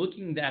 or I'm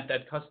looking at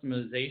that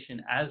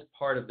customization as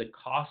part of the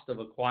cost of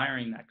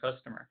acquiring that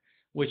customer,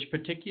 which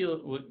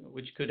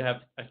could have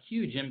a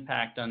huge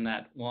impact on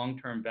that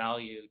long-term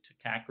value to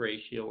CAC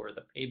ratio or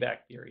the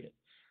payback period.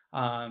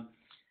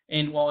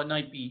 And while it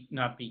might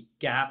not be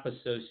GAAP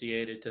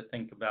associated to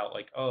think about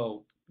like,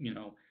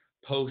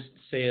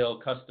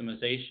 post-sale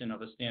customization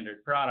of a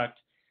standard product.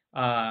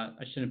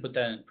 I shouldn't put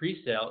that in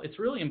pre-sale. It's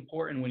really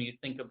important when you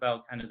think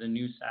about kind of the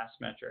new SaaS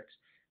metrics,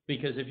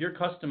 because if you're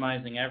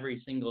customizing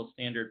every single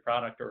standard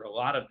product or a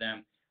lot of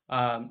them,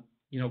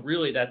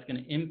 really that's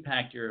going to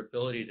impact your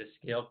ability to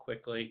scale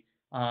quickly,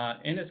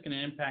 and it's going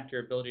to impact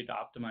your ability to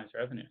optimize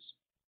revenues.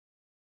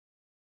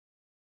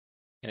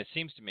 And it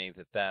seems to me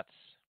that that's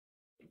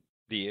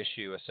the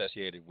issue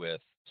associated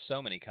with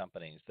so many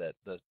companies, that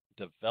the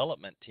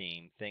development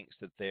team thinks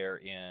that they're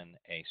in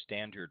a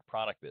standard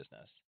product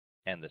business,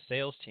 and the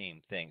sales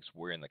team thinks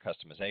we're in the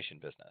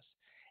customization business.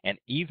 And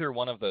either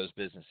one of those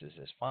businesses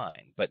is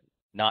fine, but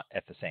not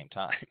at the same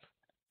time.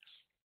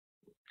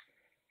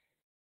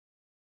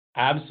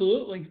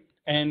 Absolutely.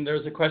 And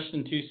there's a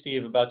question too,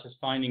 Steve, about just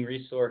finding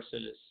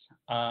resources,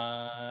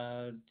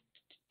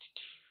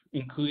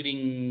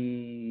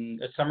 including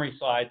a summary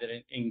slide that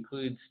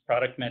includes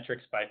product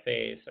metrics by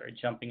phase. Sorry,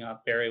 jumping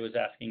up, Barry was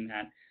asking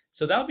that.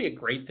 So that would be a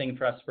great thing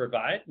for us to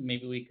provide.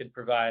 Maybe we could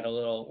provide a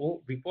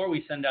little, before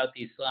we send out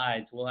these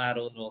slides, we'll add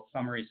a little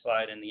summary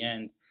slide in the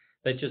end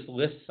that just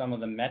lists some of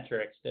the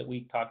metrics that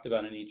we talked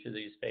about in each of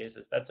these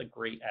phases. That's a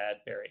great add,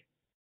 Barry.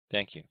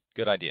 Thank you.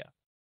 Good idea.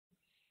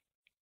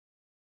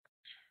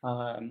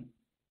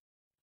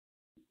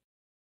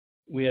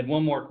 We had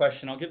one more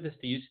question. I'll give this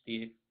to you,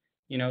 Steve.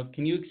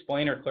 Can you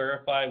explain or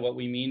clarify what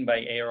we mean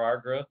by ARR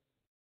growth?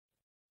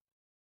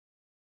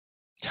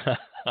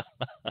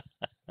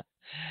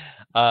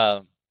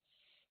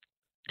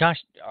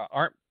 Gosh,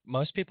 aren't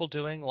most people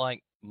doing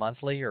like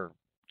monthly or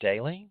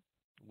daily,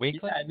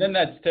 weekly? Yeah, and then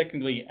that's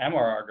technically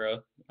MRR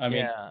growth. I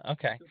mean, yeah,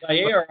 okay. By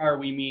ARR,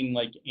 we mean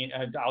like,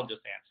 I'll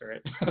just answer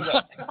it.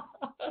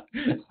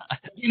 I'm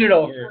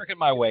working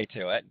my way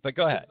to it, but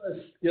go ahead.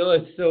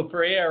 So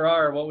for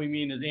ARR, what we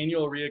mean is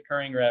annual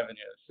reoccurring revenue.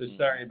 So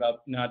sorry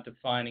about not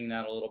defining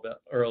that a little bit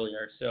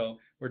earlier. So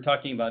we're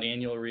talking about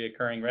annual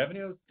reoccurring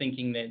revenue,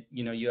 thinking that,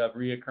 you have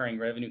reoccurring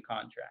revenue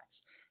contracts.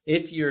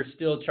 If you're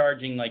still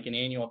charging like an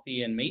annual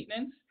fee and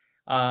maintenance,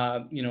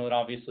 it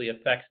obviously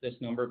affects this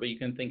number, but you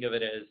can think of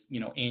it as,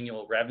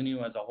 annual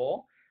revenue as a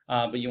whole.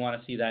 But you want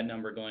to see that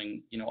number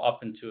going, up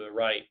and to the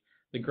right.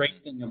 The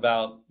great thing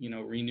about,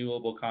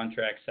 renewable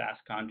contracts, SaaS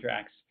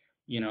contracts,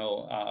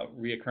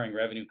 reoccurring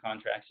revenue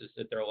contracts is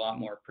that they're a lot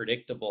more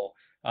predictable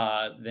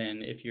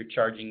than if you're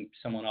charging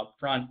someone up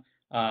front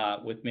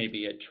with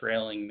maybe a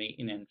trailing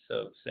maintenance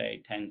of,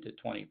 say, 10 to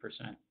 20%.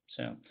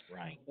 So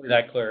right.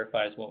 That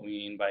clarifies what we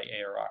mean by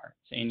ARR.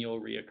 It's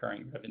annual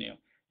reoccurring revenue,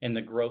 and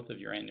the growth of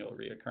your annual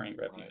reoccurring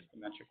revenue is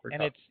the metric we're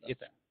talking about. And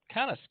it's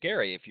kind of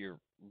scary if you're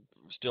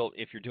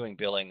doing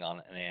billing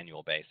on an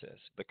annual basis,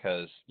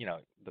 because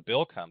the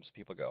bill comes,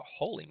 people go,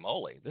 holy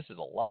moly, this is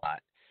a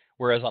lot.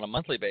 Whereas on a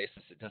monthly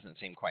basis, it doesn't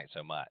seem quite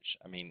so much.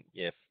 I mean,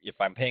 if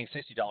I'm paying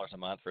 $60 a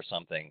month for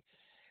something,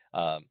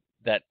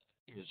 that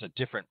is a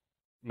different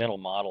mental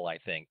model, I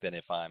think, than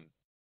if I'm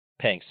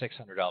paying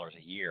 $600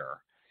 a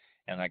year,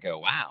 and I go,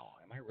 wow,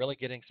 am I really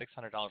getting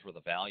 $600 worth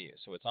of value?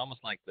 So it's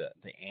almost like the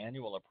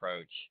annual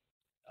approach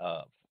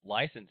of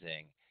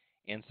licensing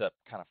ends up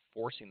kind of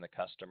forcing the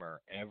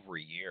customer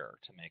every year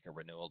to make a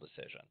renewal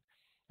decision,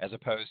 as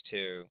opposed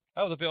to,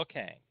 oh, the bill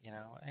came,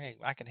 hey,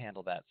 I can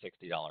handle that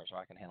 $60 or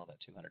I can handle that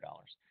 $200.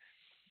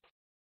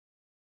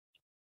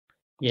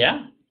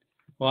 Yeah.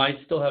 Well, I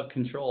still have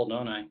control,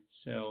 don't I?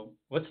 So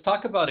let's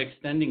talk about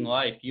extending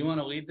life. You want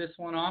to lead this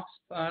one off,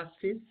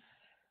 Steve?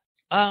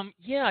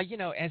 Yeah,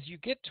 as you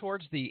get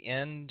towards the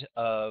end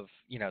of,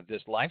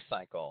 this life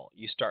cycle,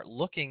 you start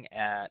looking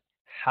at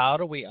how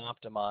do we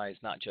optimize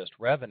not just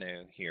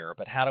revenue here,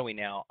 but how do we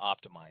now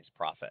optimize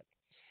profit?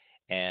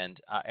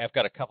 And I've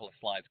got a couple of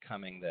slides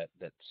coming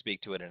that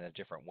speak to it in a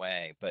different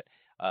way. But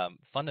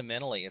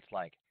fundamentally, it's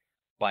like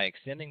by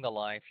extending the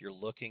life, you're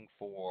looking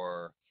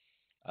for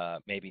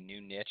maybe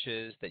new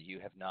niches that you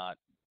have not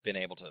been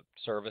able to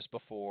service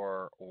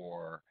before,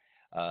 or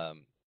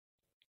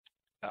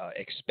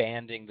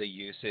expanding the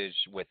usage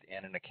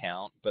within an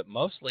account. But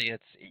mostly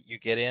you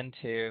get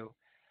into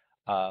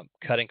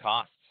cutting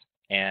costs.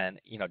 And,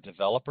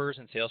 developers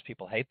and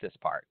salespeople hate this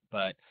part,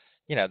 but,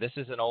 this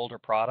is an older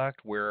product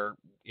where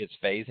it's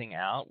phasing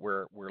out.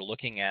 We're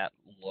looking at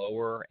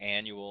lower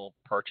annual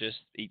purchase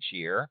each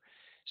year.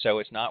 So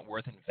it's not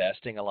worth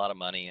investing a lot of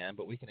money in,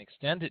 but we can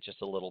extend it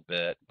just a little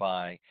bit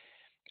by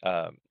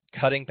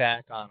cutting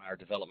back on our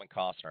development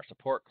costs and our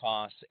support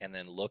costs, and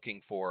then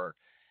looking for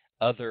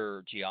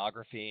other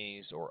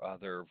geographies or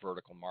other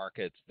vertical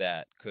markets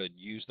that could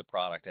use the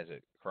product as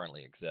it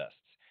currently exists.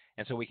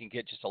 And so we can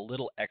get just a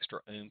little extra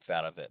oomph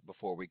out of it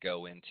before we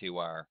go into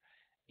our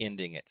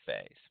ending it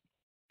phase.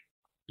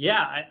 Yeah,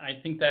 I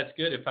think that's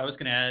good. If I was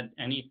going to add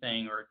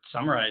anything or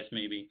summarize,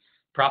 maybe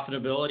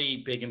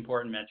profitability, big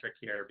important metric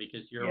here,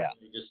 because you're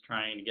really just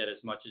trying to get as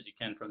much as you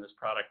can from this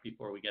product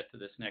before we get to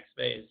this next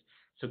phase.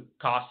 So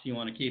costs, you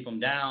want to keep them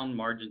down,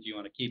 margins you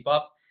want to keep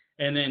up,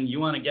 and then you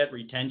want to get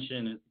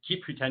retention and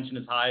keep retention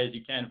as high as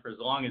you can for as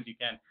long as you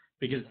can,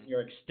 because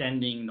you're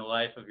extending the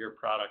life of your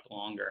product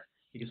longer.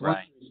 Because once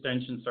the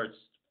extension starts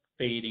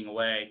fading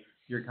away,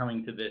 you're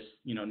coming to this,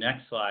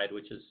 next slide,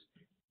 which is,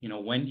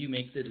 when do you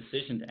make the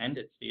decision to end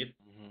it, Steve?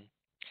 Hmm.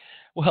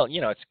 Well,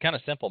 it's kind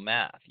of simple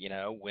math.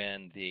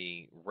 When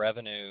the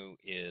revenue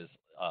is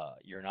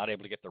you're not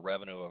able to get the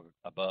revenue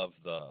above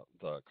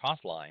the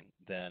cost line,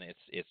 then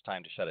it's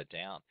time to shut it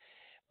down.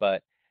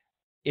 But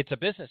it's a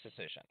business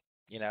decision,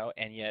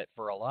 and yet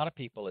for a lot of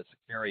people, it's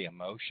very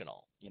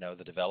emotional.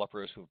 The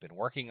developers who've been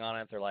working on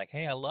it, they're like,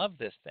 hey, I love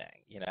this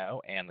thing,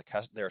 and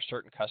there are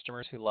certain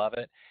customers who love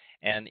it.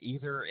 And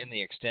either in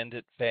the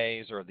extended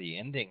phase or the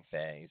ending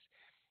phase,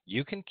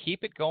 you can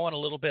keep it going a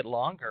little bit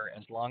longer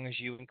as long as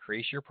you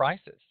increase your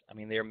prices. I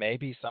mean, there may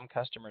be some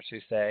customers who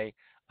say,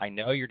 I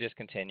know you're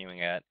discontinuing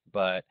it,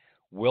 but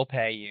we'll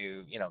pay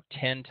you,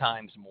 10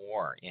 times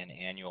more in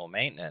annual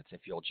maintenance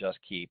if you'll just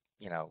keep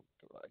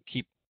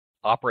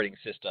operating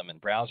system and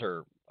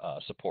browser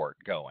support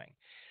going.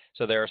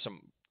 So there are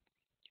some,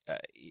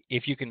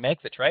 if you can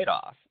make the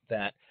trade-off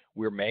that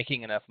we're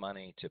making enough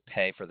money to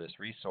pay for this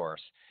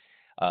resource,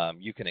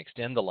 you can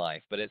extend the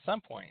life, but at some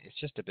point, it's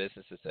just a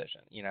business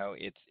decision.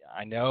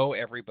 I know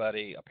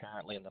everybody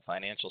apparently in the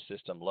financial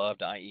system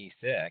loved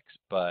IE6,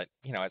 but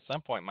at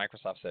some point,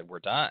 Microsoft said, "We're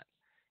done.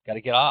 Got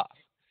to get off."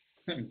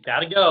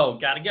 Gotta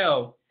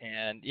go.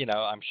 And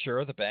I'm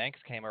sure the banks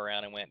came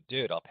around and went,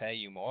 "Dude, I'll pay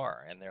you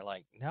more." And they're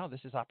like, "No,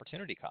 this is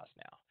opportunity cost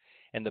now."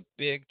 And the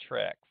big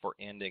trick for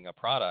ending a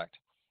product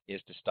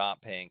is to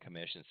stop paying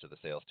commissions to the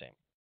sales team.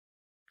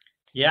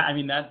 Yeah, I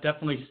mean, that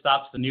definitely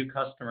stops the new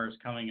customers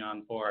coming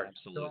on board.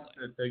 Absolutely.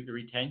 So the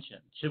retention.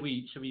 Should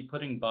we be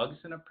putting bugs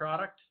in a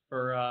product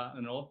for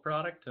an old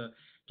product to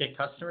get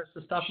customers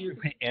to stop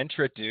using?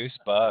 Introduce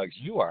bugs.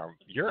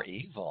 You're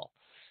evil.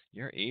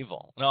 You're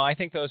evil. No, I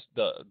think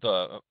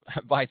the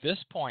by this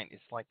point,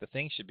 it's like the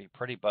thing should be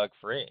pretty bug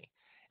free,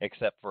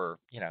 except for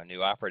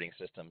new operating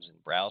systems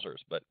and browsers.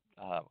 But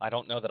I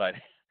don't know that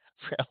I'd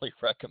really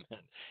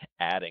recommend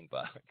adding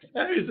bugs.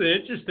 That is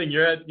interesting.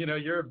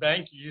 You're a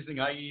bank, you're using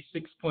IE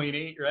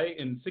 6.8, right?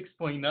 And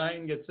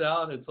 6.9 gets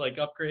out, it's like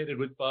upgraded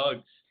with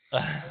bugs.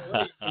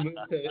 Move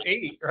to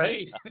 8,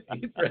 right?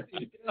 8's ready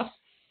to go.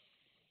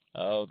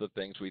 Oh, the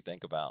things we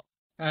think about.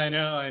 I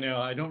know.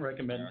 I don't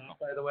recommend that,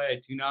 by the way.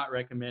 I do not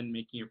recommend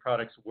making your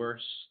products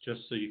worse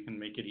just so you can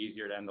make it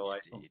easier to end the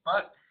life of them.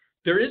 But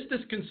there is this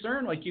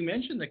concern, like you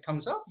mentioned, that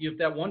comes up. You have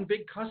that one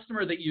big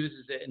customer that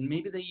uses it, and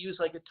maybe they use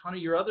like a ton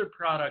of your other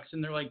products,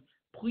 and they're like,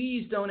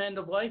 please don't end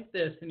of life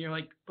this. And you're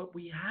like, but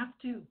we have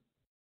to.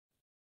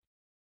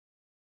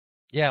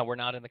 Yeah, we're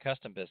not in the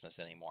custom business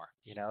anymore.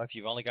 If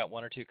you've only got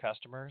one or two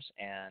customers,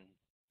 and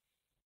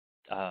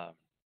um,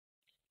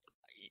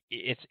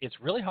 it's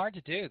really hard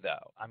to do,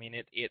 though. I mean,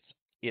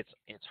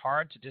 it's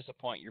hard to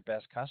disappoint your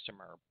best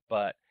customer,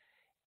 but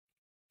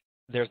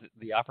there's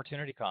the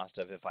opportunity cost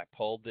of, if I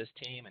pulled this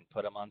team and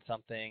put them on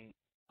something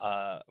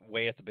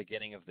way at the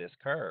beginning of this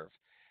curve,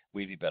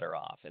 we'd be better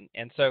off.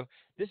 And so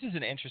this is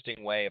an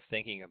interesting way of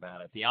thinking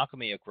about it. The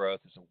Alchemy of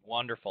Growth is a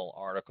wonderful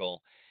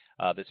article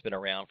that's been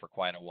around for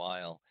quite a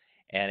while.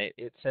 And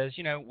it says,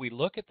 we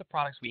look at the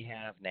products we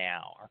have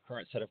now, our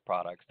current set of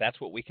products.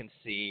 That's what we can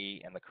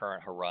see in the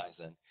current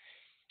horizon.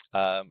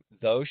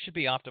 Those should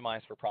be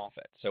optimized for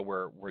profit. So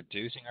we're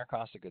reducing our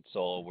cost of goods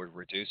sold. We're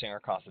reducing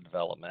our cost of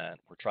development.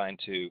 We're trying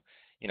to,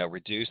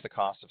 reduce the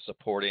cost of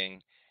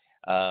supporting.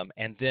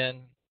 And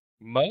then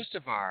most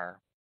of our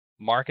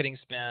marketing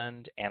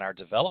spend and our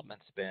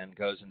development spend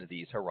goes into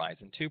these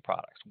Horizon 2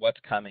 products. What's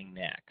coming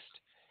next?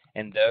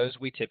 And those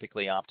we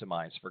typically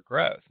optimize for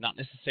growth, not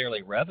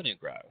necessarily revenue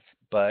growth,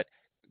 but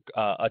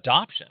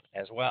adoption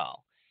as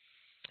well.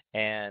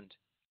 And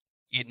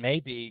it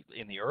may be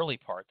in the early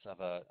parts of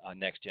a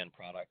next-gen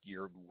product,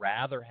 you'd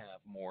rather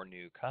have more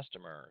new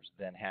customers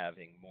than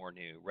having more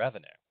new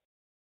revenue.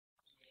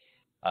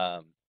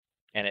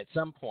 And at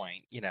some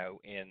point,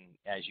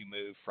 as you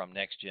move from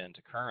next-gen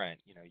to current,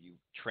 you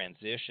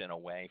transition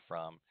away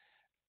from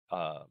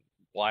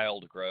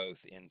wild growth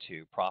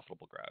into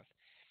profitable growth.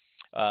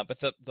 But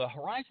the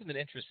horizon that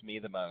interests me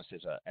the most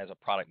as a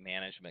product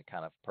management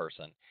kind of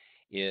person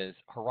is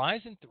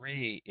Horizon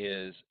 3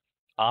 is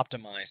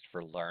optimized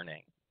for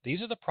learning.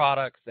 These are the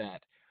products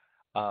that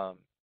are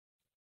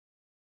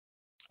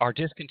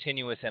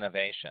discontinuous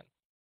innovation.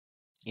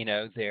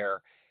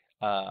 They're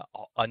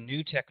a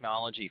new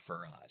technology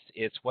for us.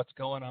 It's what's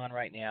going on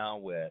right now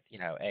with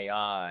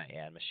AI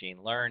and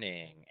machine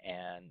learning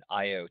and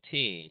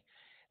IoT,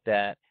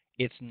 that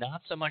it's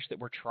not so much that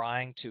we're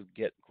trying to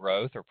get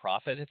growth or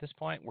profit at this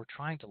point. We're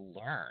trying to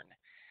learn.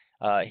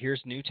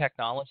 Here's new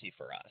technology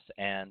for us.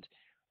 And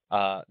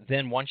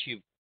then once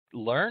you've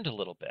learned a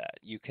little bit,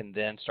 you can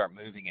then start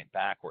moving it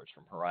backwards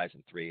from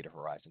Horizon 3 to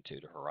Horizon 2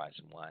 to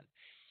Horizon 1.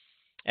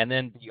 And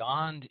then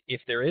beyond,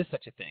 if there is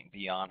such a thing,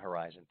 beyond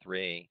Horizon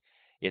 3,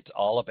 it's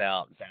all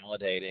about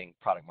validating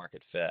product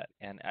market fit.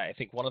 And I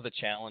think one of the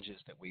challenges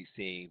that we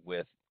see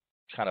with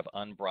kind of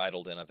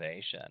unbridled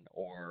innovation,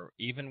 or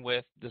even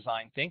with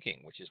design thinking,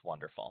 which is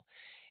wonderful,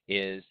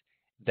 is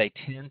they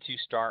tend to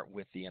start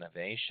with the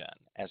innovation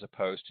as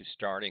opposed to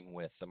starting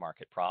with the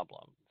market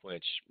problem,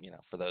 which,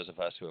 for those of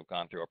us who have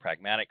gone through a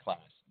pragmatic class,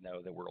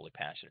 know that we're really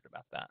passionate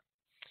about that.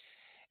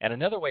 And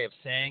another way of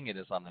saying it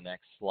is on the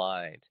next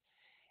slide.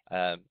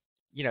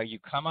 You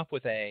come up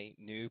with a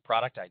new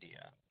product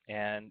idea,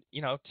 and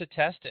to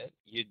test it,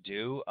 you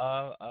do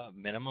a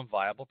minimum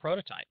viable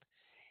prototype,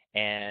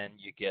 and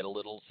you get a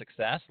little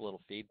success, a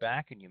little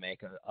feedback, and you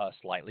make a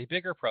slightly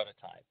bigger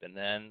prototype, and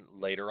then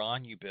later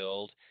on you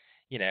build,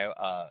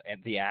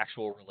 and the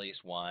actual release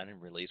 1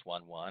 and release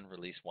 1.1,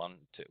 release 1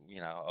 to,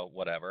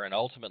 whatever, and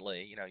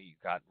ultimately, you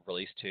got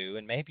release 2,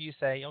 and maybe you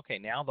say, okay,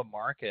 now the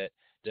market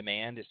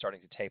demand is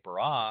starting to taper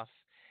off,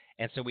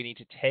 and so we need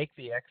to take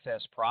the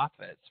excess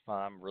profits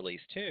from release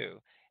 2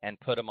 and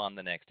put them on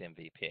the next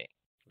MVP,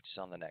 which is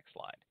on the next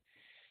slide.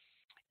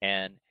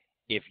 And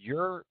if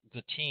you're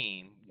the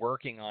team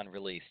working on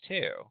release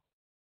 2,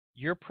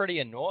 you're pretty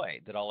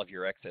annoyed that all of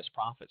your excess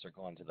profits are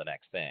going to the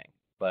next thing.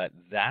 But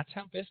that's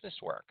how business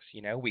works.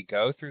 We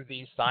go through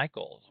these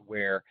cycles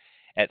where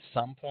at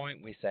some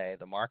point we say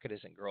the market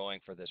isn't growing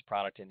for this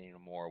product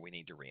anymore, we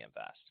need to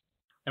reinvest.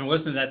 And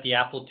wasn't that the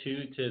Apple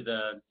II to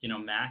the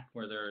Mac,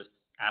 where there's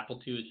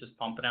Apple II is just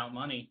pumping out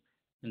money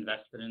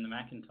invested in the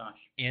Macintosh?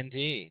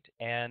 Indeed.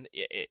 And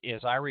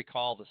as I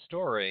recall the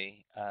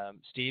story,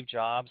 Steve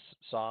Jobs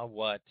saw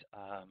what,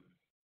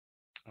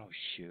 oh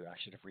shoot, I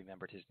should have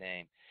remembered his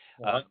name.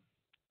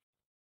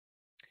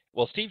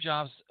 Well, Steve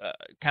Jobs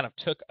kind of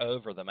took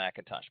over the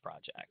Macintosh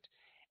project,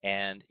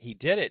 and he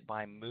did it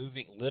by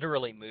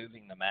literally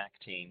moving the Mac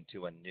team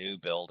to a new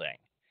building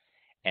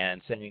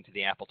and saying to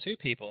the Apple II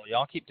people,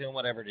 y'all keep doing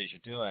whatever it is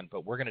you're doing,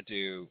 but we're going to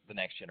do the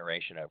next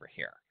generation over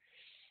here.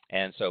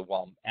 And so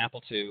while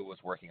Apple II was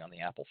working on the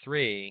Apple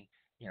III,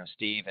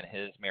 Steve and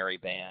his merry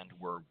band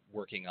were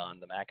working on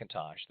the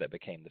Macintosh that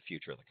became the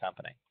future of the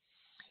company.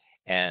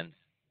 And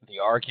the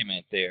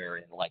argument there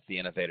in like the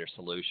innovator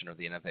solution or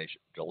the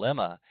innovation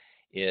dilemma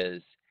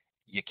is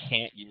you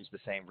can't use the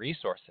same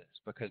resources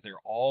because they're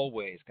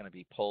always going to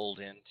be pulled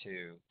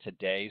into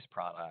today's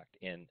product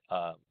and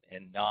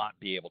not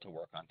be able to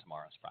work on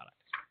tomorrow's product.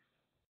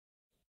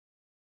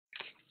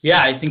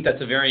 Yeah, I think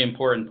that's a very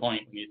important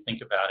point when you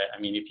think about it.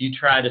 I mean, if you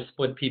try to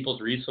split people's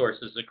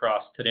resources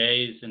across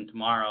today's and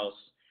tomorrow's,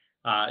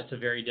 it's a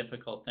very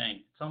difficult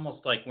thing. It's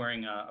almost like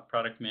wearing a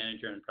product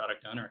manager and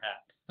product owner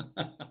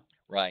hat.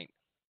 Right.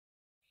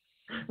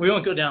 We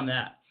won't go down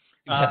that.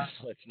 Yes,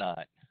 let's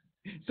not.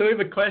 So we have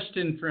a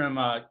question from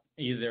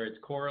either it's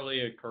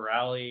Coralie or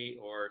Corrali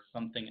or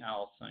something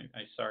else. I'm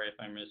sorry if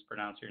I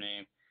mispronounced your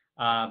name.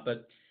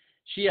 But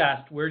she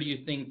asked, where do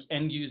you think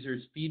end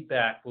users'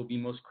 feedback will be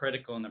most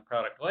critical in the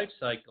product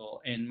lifecycle?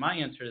 And my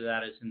answer to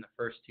that is in the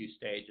first 2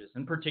 stages,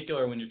 in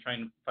particular when you're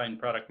trying to find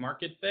product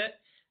market fit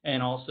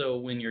and also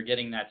when you're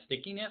getting that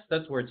stickiness.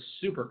 That's where it's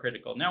super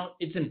critical. Now,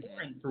 it's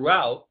important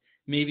throughout,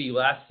 maybe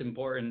less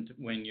important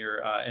when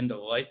you're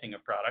end-of-lifing a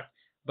product,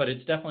 but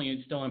it's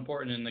definitely still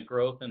important in the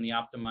growth and the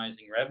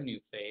optimizing revenue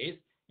phase,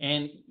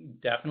 and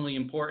definitely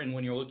important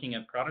when you're looking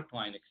at product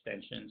line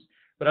extensions.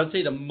 But I would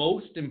say the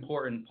most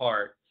important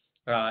part,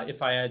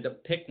 if I had to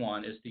pick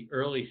one, is the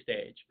early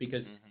stage,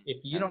 because if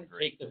you don't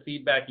take the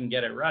feedback and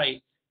get it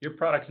right, your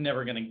product's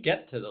never going to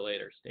get to the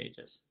later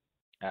stages.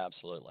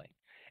 Absolutely.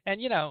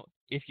 And,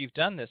 if you've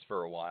done this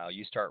for a while,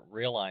 you start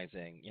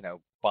realizing,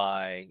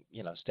 by,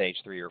 stage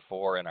 3 or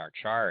 4 in our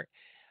chart,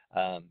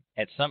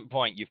 at some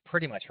point you've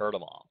pretty much heard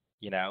them all.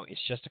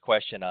 It's just a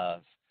question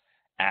of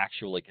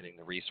actually getting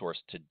the resource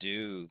to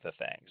do the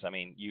things. I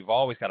mean, you've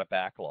always got a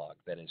backlog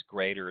that is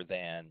greater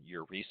than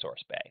your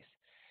resource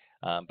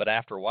base. But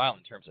after a while,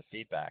 in terms of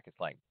feedback, it's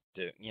like,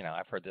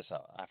 I've heard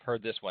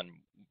this one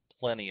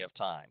plenty of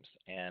times,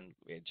 and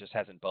it just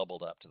hasn't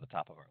bubbled up to the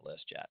top of our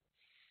list yet.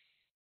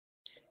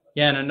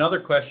 Yeah, and another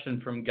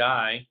question from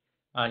Guy.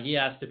 He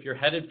asked, if you're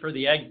headed for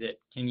the exit,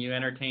 can you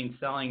entertain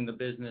selling the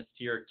business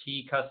to your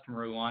key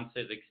customer who wants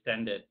it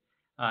extended?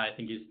 I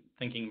think he's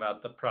thinking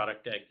about the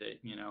product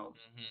exit,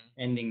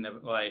 ending the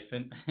life.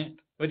 And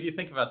what do you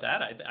think about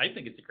that? I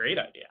think it's a great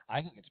idea.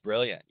 I think it's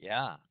brilliant,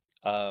 yeah.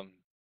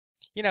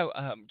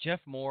 Jeff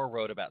Moore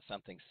wrote about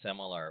something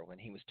similar when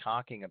he was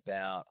talking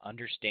about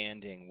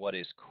understanding what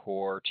is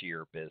core to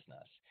your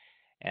business.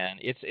 And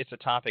it's a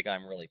topic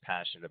I'm really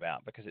passionate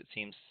about because it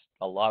seems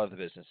a lot of the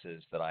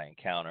businesses that I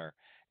encounter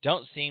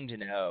don't seem to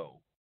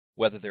know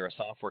whether they're a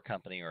software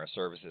company or a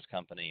services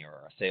company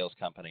or a sales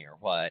company or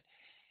what.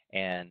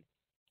 And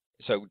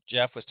so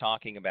Jeff was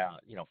talking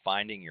about,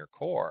 finding your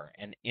core,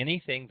 and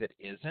anything that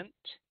isn't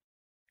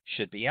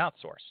should be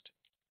outsourced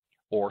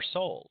or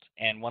sold.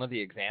 And one of the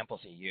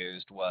examples he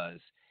used was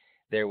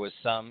there was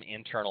some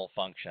internal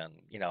function,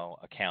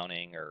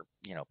 accounting or,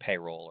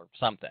 payroll or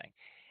something.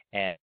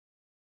 And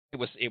it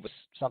was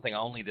something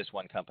only this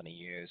one company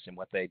used. And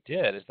what they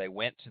did is they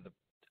went to the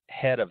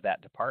head of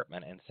that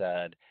department and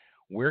said,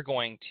 we're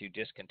going to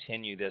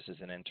discontinue this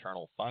as an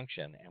internal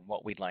function. And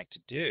what we'd like to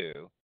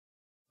do,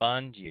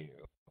 fund you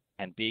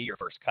and be your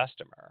first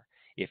customer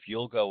if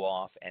you'll go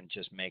off and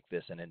just make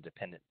this an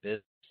independent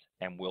business,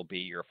 and we'll be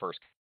your first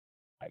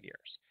 5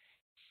 years.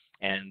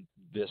 And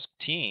this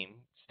team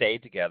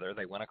stayed together.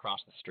 They went across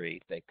the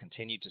street. They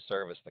continued to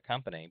service the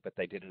company, but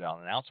they did it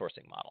on an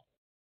outsourcing model.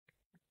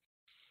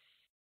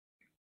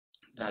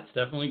 That's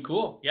definitely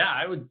cool.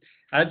 Yeah,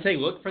 I'd say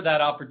look for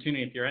that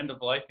opportunity. If you're end of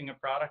lifing a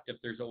product, if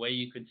there's a way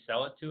you could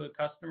sell it to a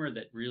customer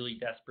that really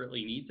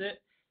desperately needs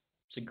it,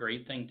 it's a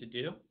great thing to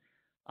do.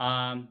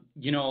 I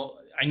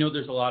know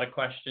there's a lot of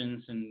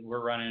questions and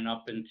we're running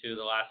up into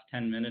the last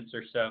 10 minutes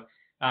or so.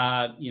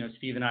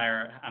 Steve and I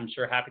are, I'm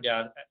sure, happy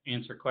to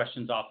answer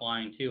questions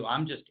offline too.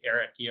 I'm just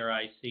Eric,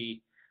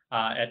 ERIC,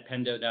 at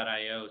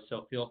Pendo.io.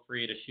 So feel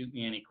free to shoot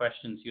me any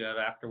questions you have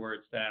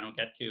afterwards that I don't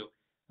get to.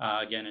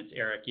 Again, it's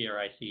Eric,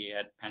 ERIC,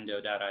 at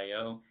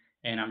Pendo.io.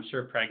 And I'm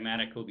sure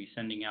Pragmatic will be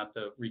sending out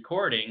the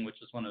recording, which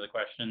is one of the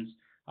questions.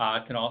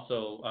 Can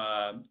also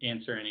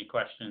answer any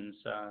questions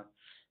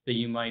that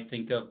you might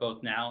think of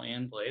both now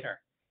and later.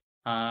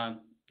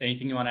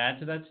 Anything you want to add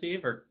to that,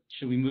 Steve, or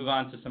should we move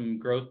on to some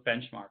growth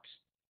benchmarks?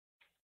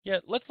 Yeah,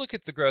 let's look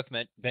at the growth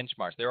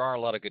benchmarks. There are a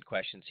lot of good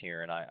questions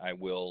here, and I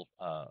will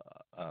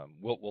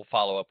we'll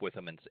follow up with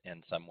them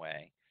in some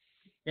way.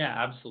 Yeah,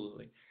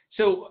 absolutely.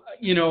 So,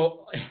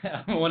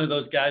 one of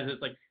those guys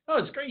that's like, oh,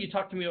 it's great you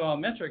talk to me about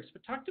metrics,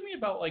 but talk to me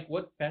about like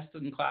what best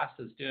in class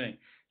is doing.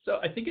 So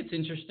I think it's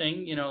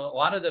interesting. A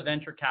lot of the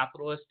venture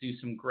capitalists do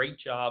some great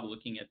job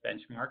looking at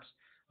benchmarks.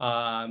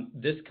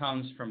 This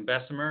comes from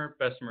Bessemer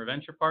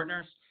Venture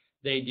Partners.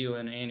 They do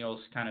an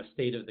annual kind of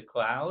state of the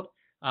cloud,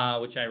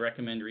 which I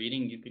recommend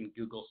reading. You can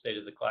Google state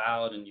of the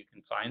cloud and you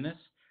can find this.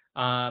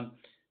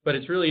 But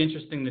it's really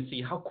interesting to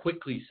see how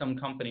quickly some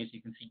companies,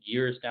 you can see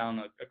years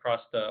down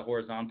across the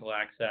horizontal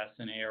axis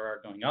and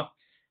ARR going up.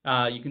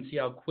 You can see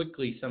how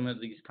quickly some of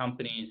these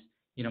companies,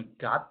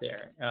 got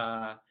there.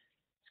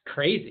 It's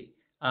crazy.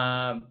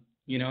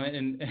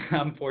 And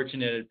I'm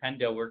fortunate at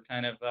Pendo, we're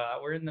kind of,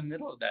 we're in the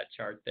middle of that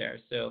chart there.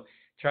 So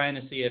trying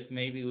to see if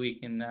maybe we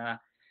can,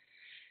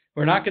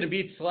 we're not going to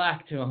beat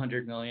Slack to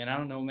 100 million. I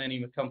don't know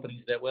many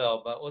companies that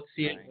will, but let's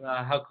see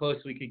how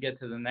close we could get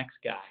to the next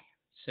guy.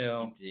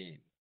 So, indeed.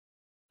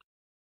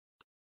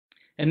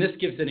 And this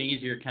gives an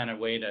easier kind of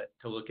way to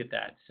look at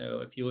that. So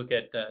if you look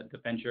at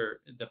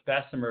the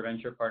Bessemer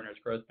Venture Partners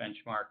growth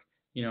benchmark,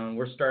 and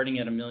we're starting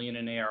at $1 million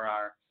in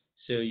ARR.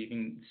 So you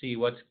can see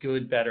what's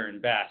good, better,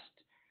 and best.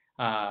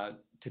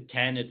 To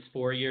 10, it's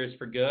 4 years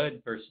for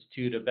good versus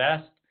 2 to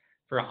best.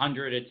 For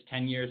 100, it's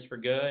 10 years for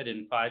good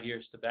and 5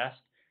 years to best.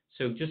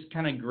 So just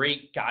kind of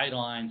great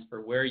guidelines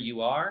for where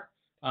you are,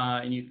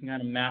 and you can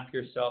kind of map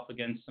yourself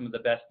against some of the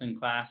best in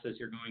class as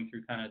you're going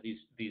through kind of these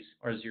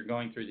or as you're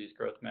going through these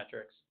growth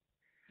metrics.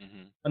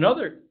 Mm-hmm.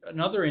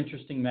 Another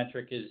interesting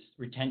metric is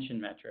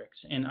retention metrics,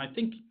 and I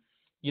think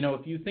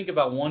if you think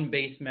about one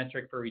base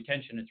metric for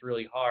retention, it's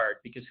really hard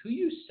because who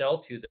you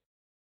sell to, the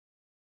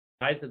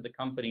size of the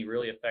company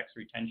really affects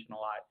retention a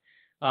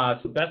lot.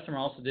 So Bessemer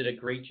also did a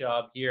great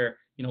job here,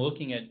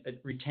 looking at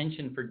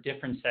retention for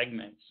different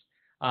segments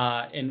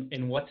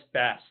and what's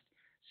best.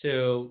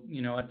 So,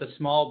 at the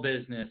small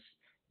business,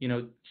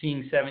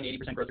 seeing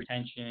 70-80% growth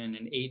retention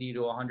and 80 to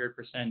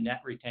 100%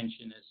 net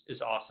retention is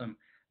awesome.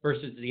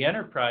 Versus the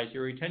enterprise,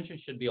 your retention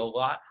should be a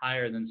lot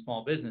higher than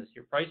small business.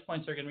 Your price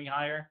points are going to be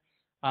higher,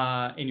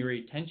 and your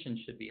retention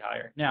should be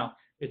higher. Now,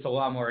 it's a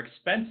lot more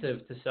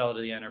expensive to sell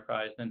to the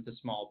enterprise than to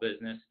small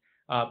business,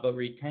 but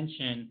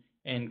retention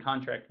and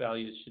contract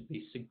values should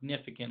be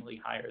significantly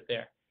higher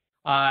there.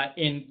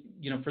 And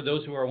for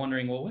those who are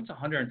wondering, well, what's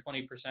 120%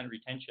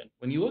 retention?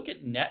 When you look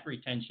at net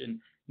retention,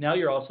 now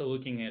you're also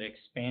looking at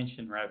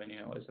expansion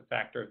revenue as a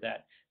factor of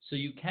that. So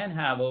you can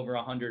have over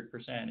 100%.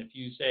 If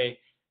you say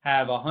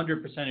have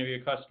 100% of your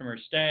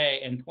customers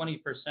stay and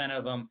 20%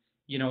 of them,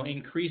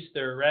 increase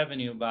their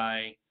revenue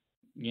by,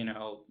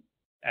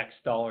 X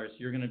dollars,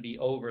 you're going to be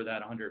over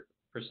that 100%,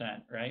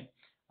 right?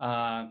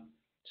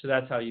 So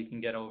that's how you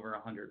can get over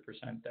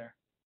 100% there.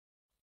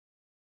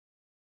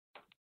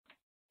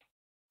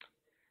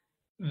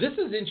 This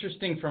is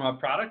interesting from a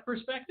product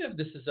perspective.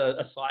 This is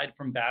a slide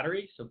from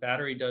Battery. So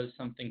Battery does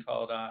something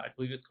called, I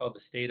believe it's called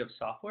the State of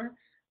Software,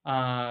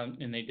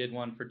 and they did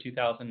one for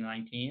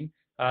 2019.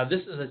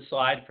 This is a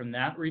slide from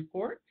that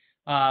report,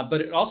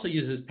 but it also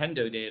uses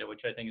Pendo data,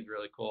 which I think is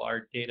really cool.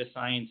 Our data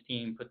science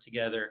team put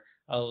together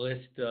a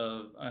list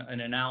of an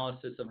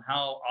analysis of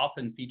how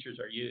often features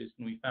are used,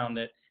 and we found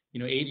that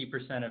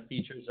 80% of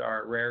features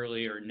are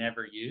rarely or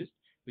never used,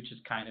 which is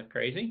kind of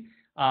crazy.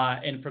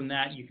 And from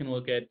that, you can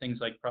look at things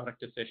like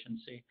product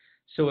efficiency.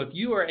 So if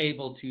you are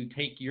able to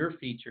take your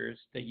features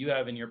that you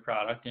have in your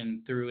product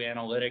and through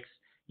analytics,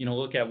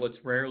 look at what's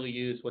rarely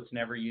used, what's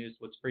never used,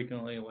 what's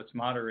frequently, what's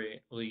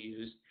moderately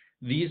used,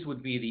 these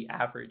would be the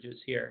averages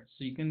here.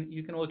 So you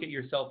can look at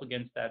yourself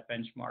against that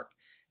benchmark.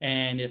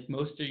 And if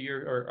most of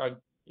your, or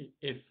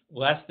if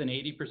less than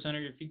 80%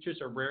 of your features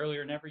are rarely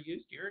or never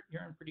used,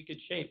 you're in pretty good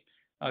shape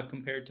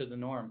compared to the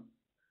norm.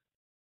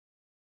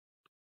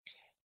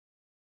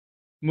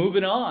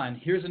 Moving on,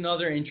 here's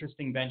another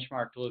interesting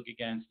benchmark to look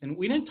against. And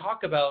we didn't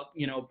talk about,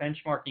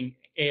 benchmarking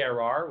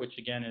ARR, which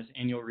again is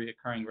annual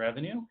recurring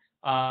revenue,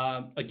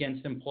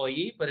 against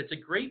employee, but it's a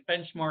great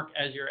benchmark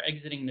as you're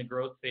exiting the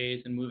growth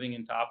phase and moving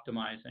into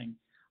optimizing.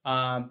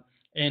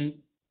 And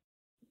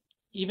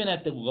even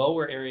at the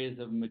lower areas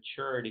of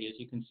maturity, as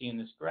you can see in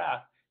this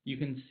graph, you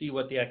can see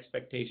what the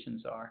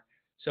expectations are.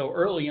 So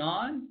early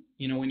on,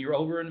 when you're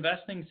over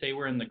investing, say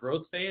we're in the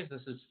growth phase,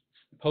 this is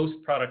post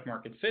product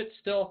market fit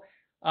still,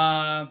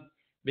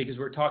 because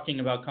we're talking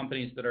about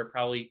companies that are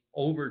probably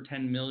over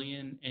 10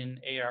 million in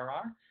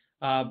ARR.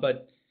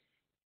 But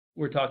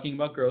we're talking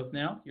about growth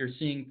now. You're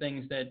seeing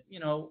things that,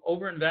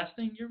 over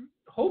investing, you're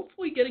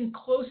hopefully getting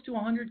close to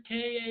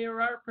 100K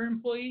ARR per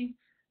employee.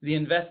 The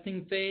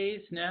investing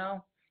phase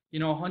now,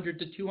 100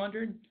 to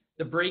 200.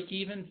 The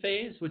break-even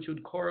phase, which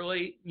would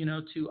correlate,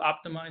 to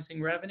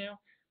optimizing revenue,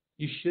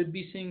 you should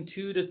be seeing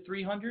 200 to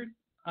 300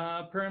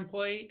 per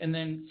employee, and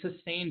then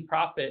sustained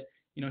profit.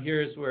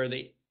 Here's where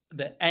the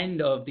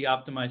end of the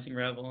optimizing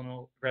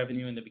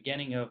revenue and the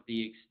beginning of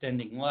the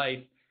extending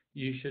life,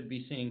 you should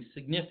be seeing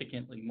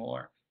significantly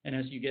more. And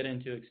as you get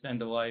into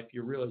extended life,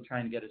 you're really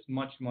trying to get as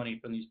much money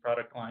from these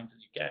product lines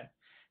as you can.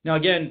 Now,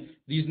 again,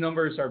 these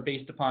numbers are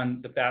based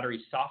upon the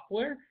battery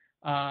software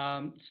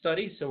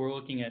study. So we're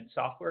looking at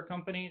software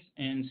companies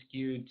and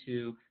skewed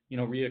to,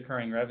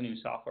 reoccurring revenue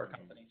software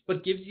companies.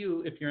 But gives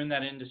you, if you're in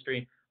that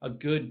industry, a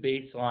good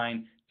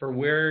baseline for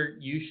where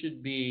you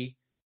should be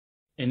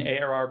in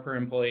ARR per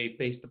employee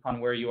based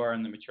upon where you are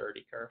in the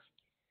maturity curve.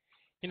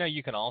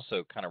 You can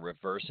also kind of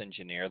reverse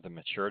engineer the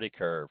maturity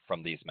curve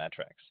from these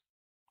metrics.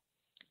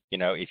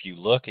 If you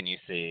look and you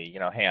see,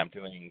 hey, I'm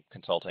doing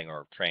consulting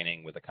or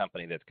training with a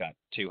company that's got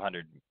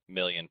 200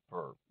 million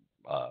per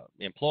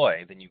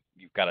employee, then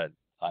you've got an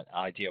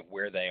idea of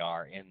where they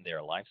are in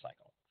their life cycle.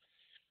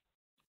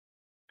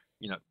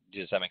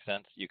 Does that make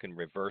sense? You can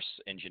reverse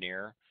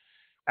engineer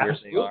where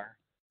they are.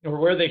 Or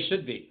where they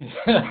should be.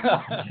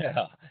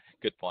 Yeah,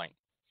 good point.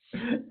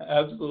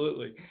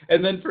 Absolutely.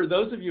 And then for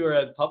those of you who are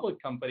at public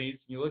companies,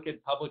 you look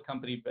at public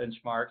company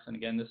benchmarks, and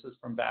again, this is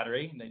from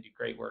Battery, and they do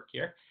great work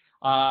here.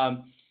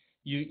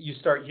 You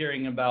start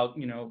hearing about,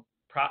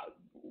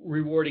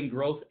 rewarding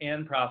growth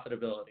and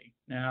profitability.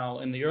 Now,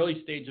 in the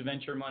early stage of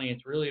venture money,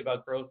 it's really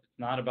about growth. It's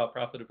not about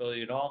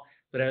profitability at all.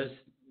 But as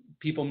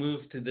people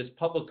move to this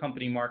public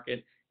company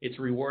market, it's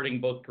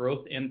rewarding both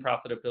growth and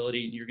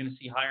profitability. You're going to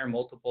see higher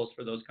multiples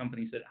for those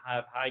companies that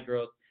have high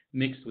growth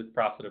mixed with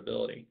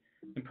profitability.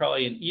 And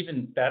probably an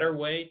even better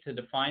way to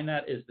define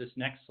that is this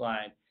next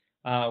slide,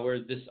 where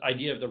this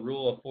idea of the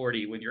rule of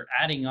 40, when you're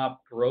adding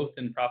up growth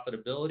and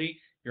profitability,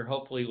 you're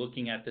hopefully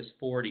looking at this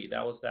 40.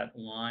 That was that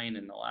line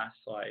in the last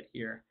slide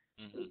here.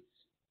 Mm-hmm.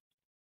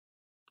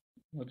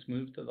 Let's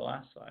move to the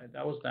last slide.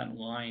 That was that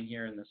line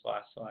here in this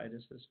last slide,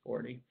 is this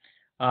 40.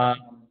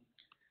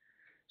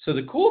 So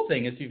the cool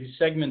thing is if you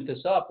segment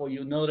this up, what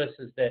you'll notice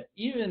is that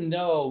even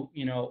though,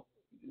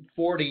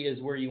 40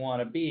 is where you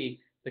want to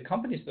be, the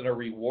companies that are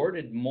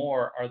rewarded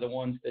more are the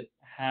ones that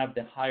have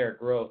the higher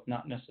growth,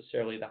 not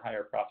necessarily the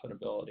higher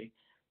profitability.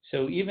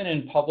 So even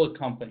in public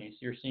companies,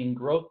 you're seeing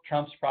growth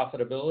trumps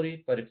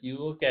profitability. But if you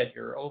look at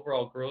your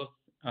overall growth,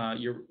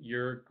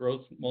 your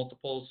growth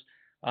multiples,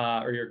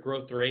 or your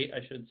growth rate,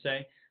 I should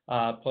say,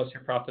 plus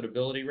your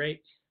profitability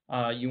rate,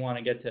 you want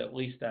to get to at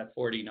least that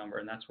 40 number,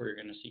 and that's where you're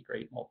going to see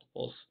great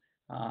multiples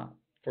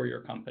for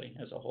your company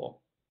as a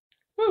whole.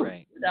 Woo,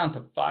 right. We're down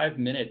to 5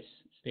 minutes,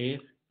 Steve.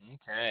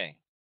 Okay.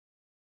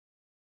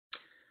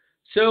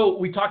 So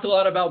we talked a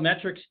lot about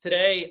metrics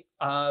today.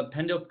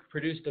 Pendo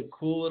produced a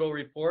cool little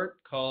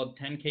report called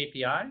 10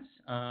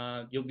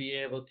 KPIs. You'll be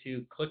able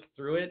to click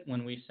through it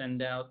when we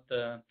send out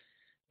the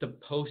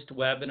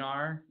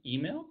post-webinar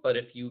email. But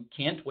if you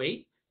can't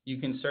wait, you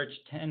can search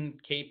 10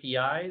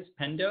 KPIs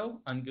Pendo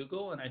on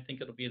Google, and I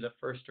think it'll be the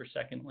first or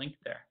second link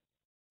there.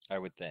 I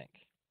would think.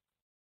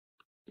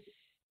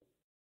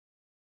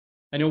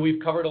 I know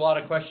we've covered a lot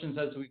of questions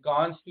as we've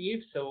gone,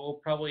 Steve, so we'll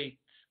probably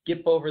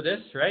skip over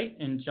this, right,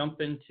 and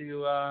jump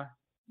into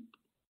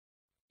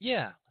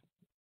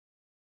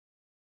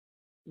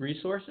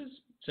resources.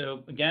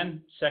 So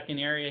again, second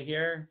area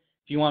here.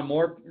 If you want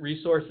more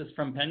resources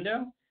from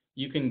Pendo,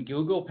 you can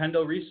Google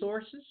Pendo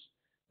resources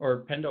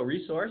or Pendo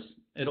resource.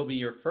 It'll be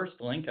your first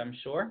link, I'm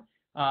sure,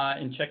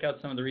 and check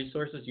out some of the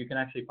resources. You can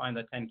actually find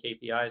the 10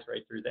 KPIs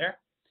right through there.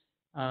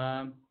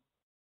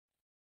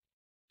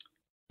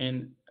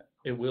 And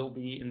it will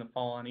be in the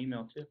follow-on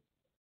email too.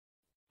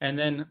 And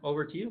then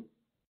over to you.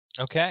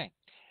 Okay.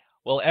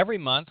 Well, every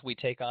month we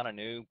take on a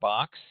new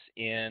box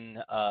in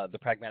the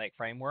Pragmatic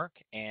Framework,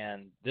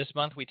 and this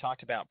month we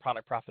talked about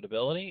product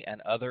profitability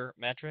and other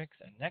metrics,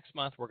 and next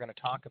month we're going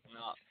to talk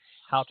about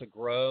how to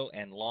grow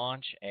and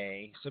launch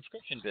a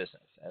subscription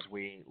business as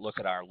we look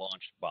at our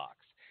launch box.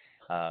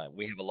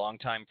 We have a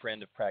longtime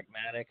friend of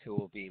Pragmatic who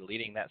will be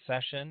leading that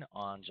session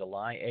on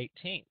July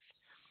 18th.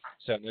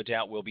 So no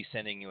doubt we'll be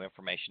sending you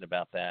information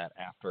about that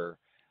after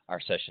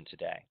our session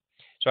today.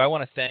 So I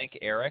want to thank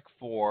Eric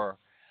for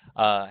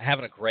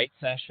having a great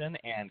session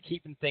and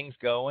keeping things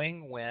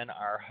going when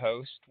our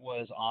host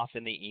was off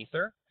in the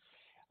ether.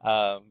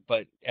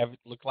 But it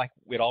looked like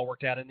it all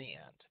worked out in the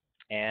end.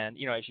 And,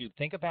 as you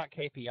think about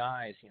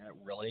KPIs, it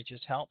really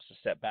just helps to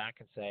step back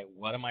and say,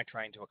 what am I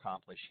trying to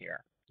accomplish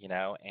here?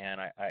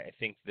 And I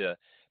think the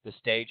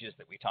stages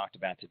that we talked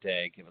about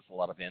today give us a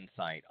lot of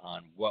insight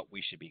on what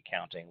we should be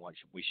counting, what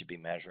we should be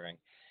measuring.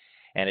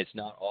 And it's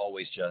not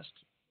always just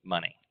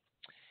money.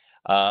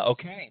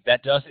 Okay,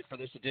 that does it for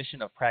this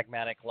edition of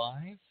Pragmatic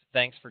Live.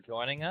 Thanks for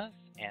joining us,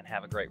 and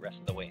have a great rest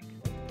of the week.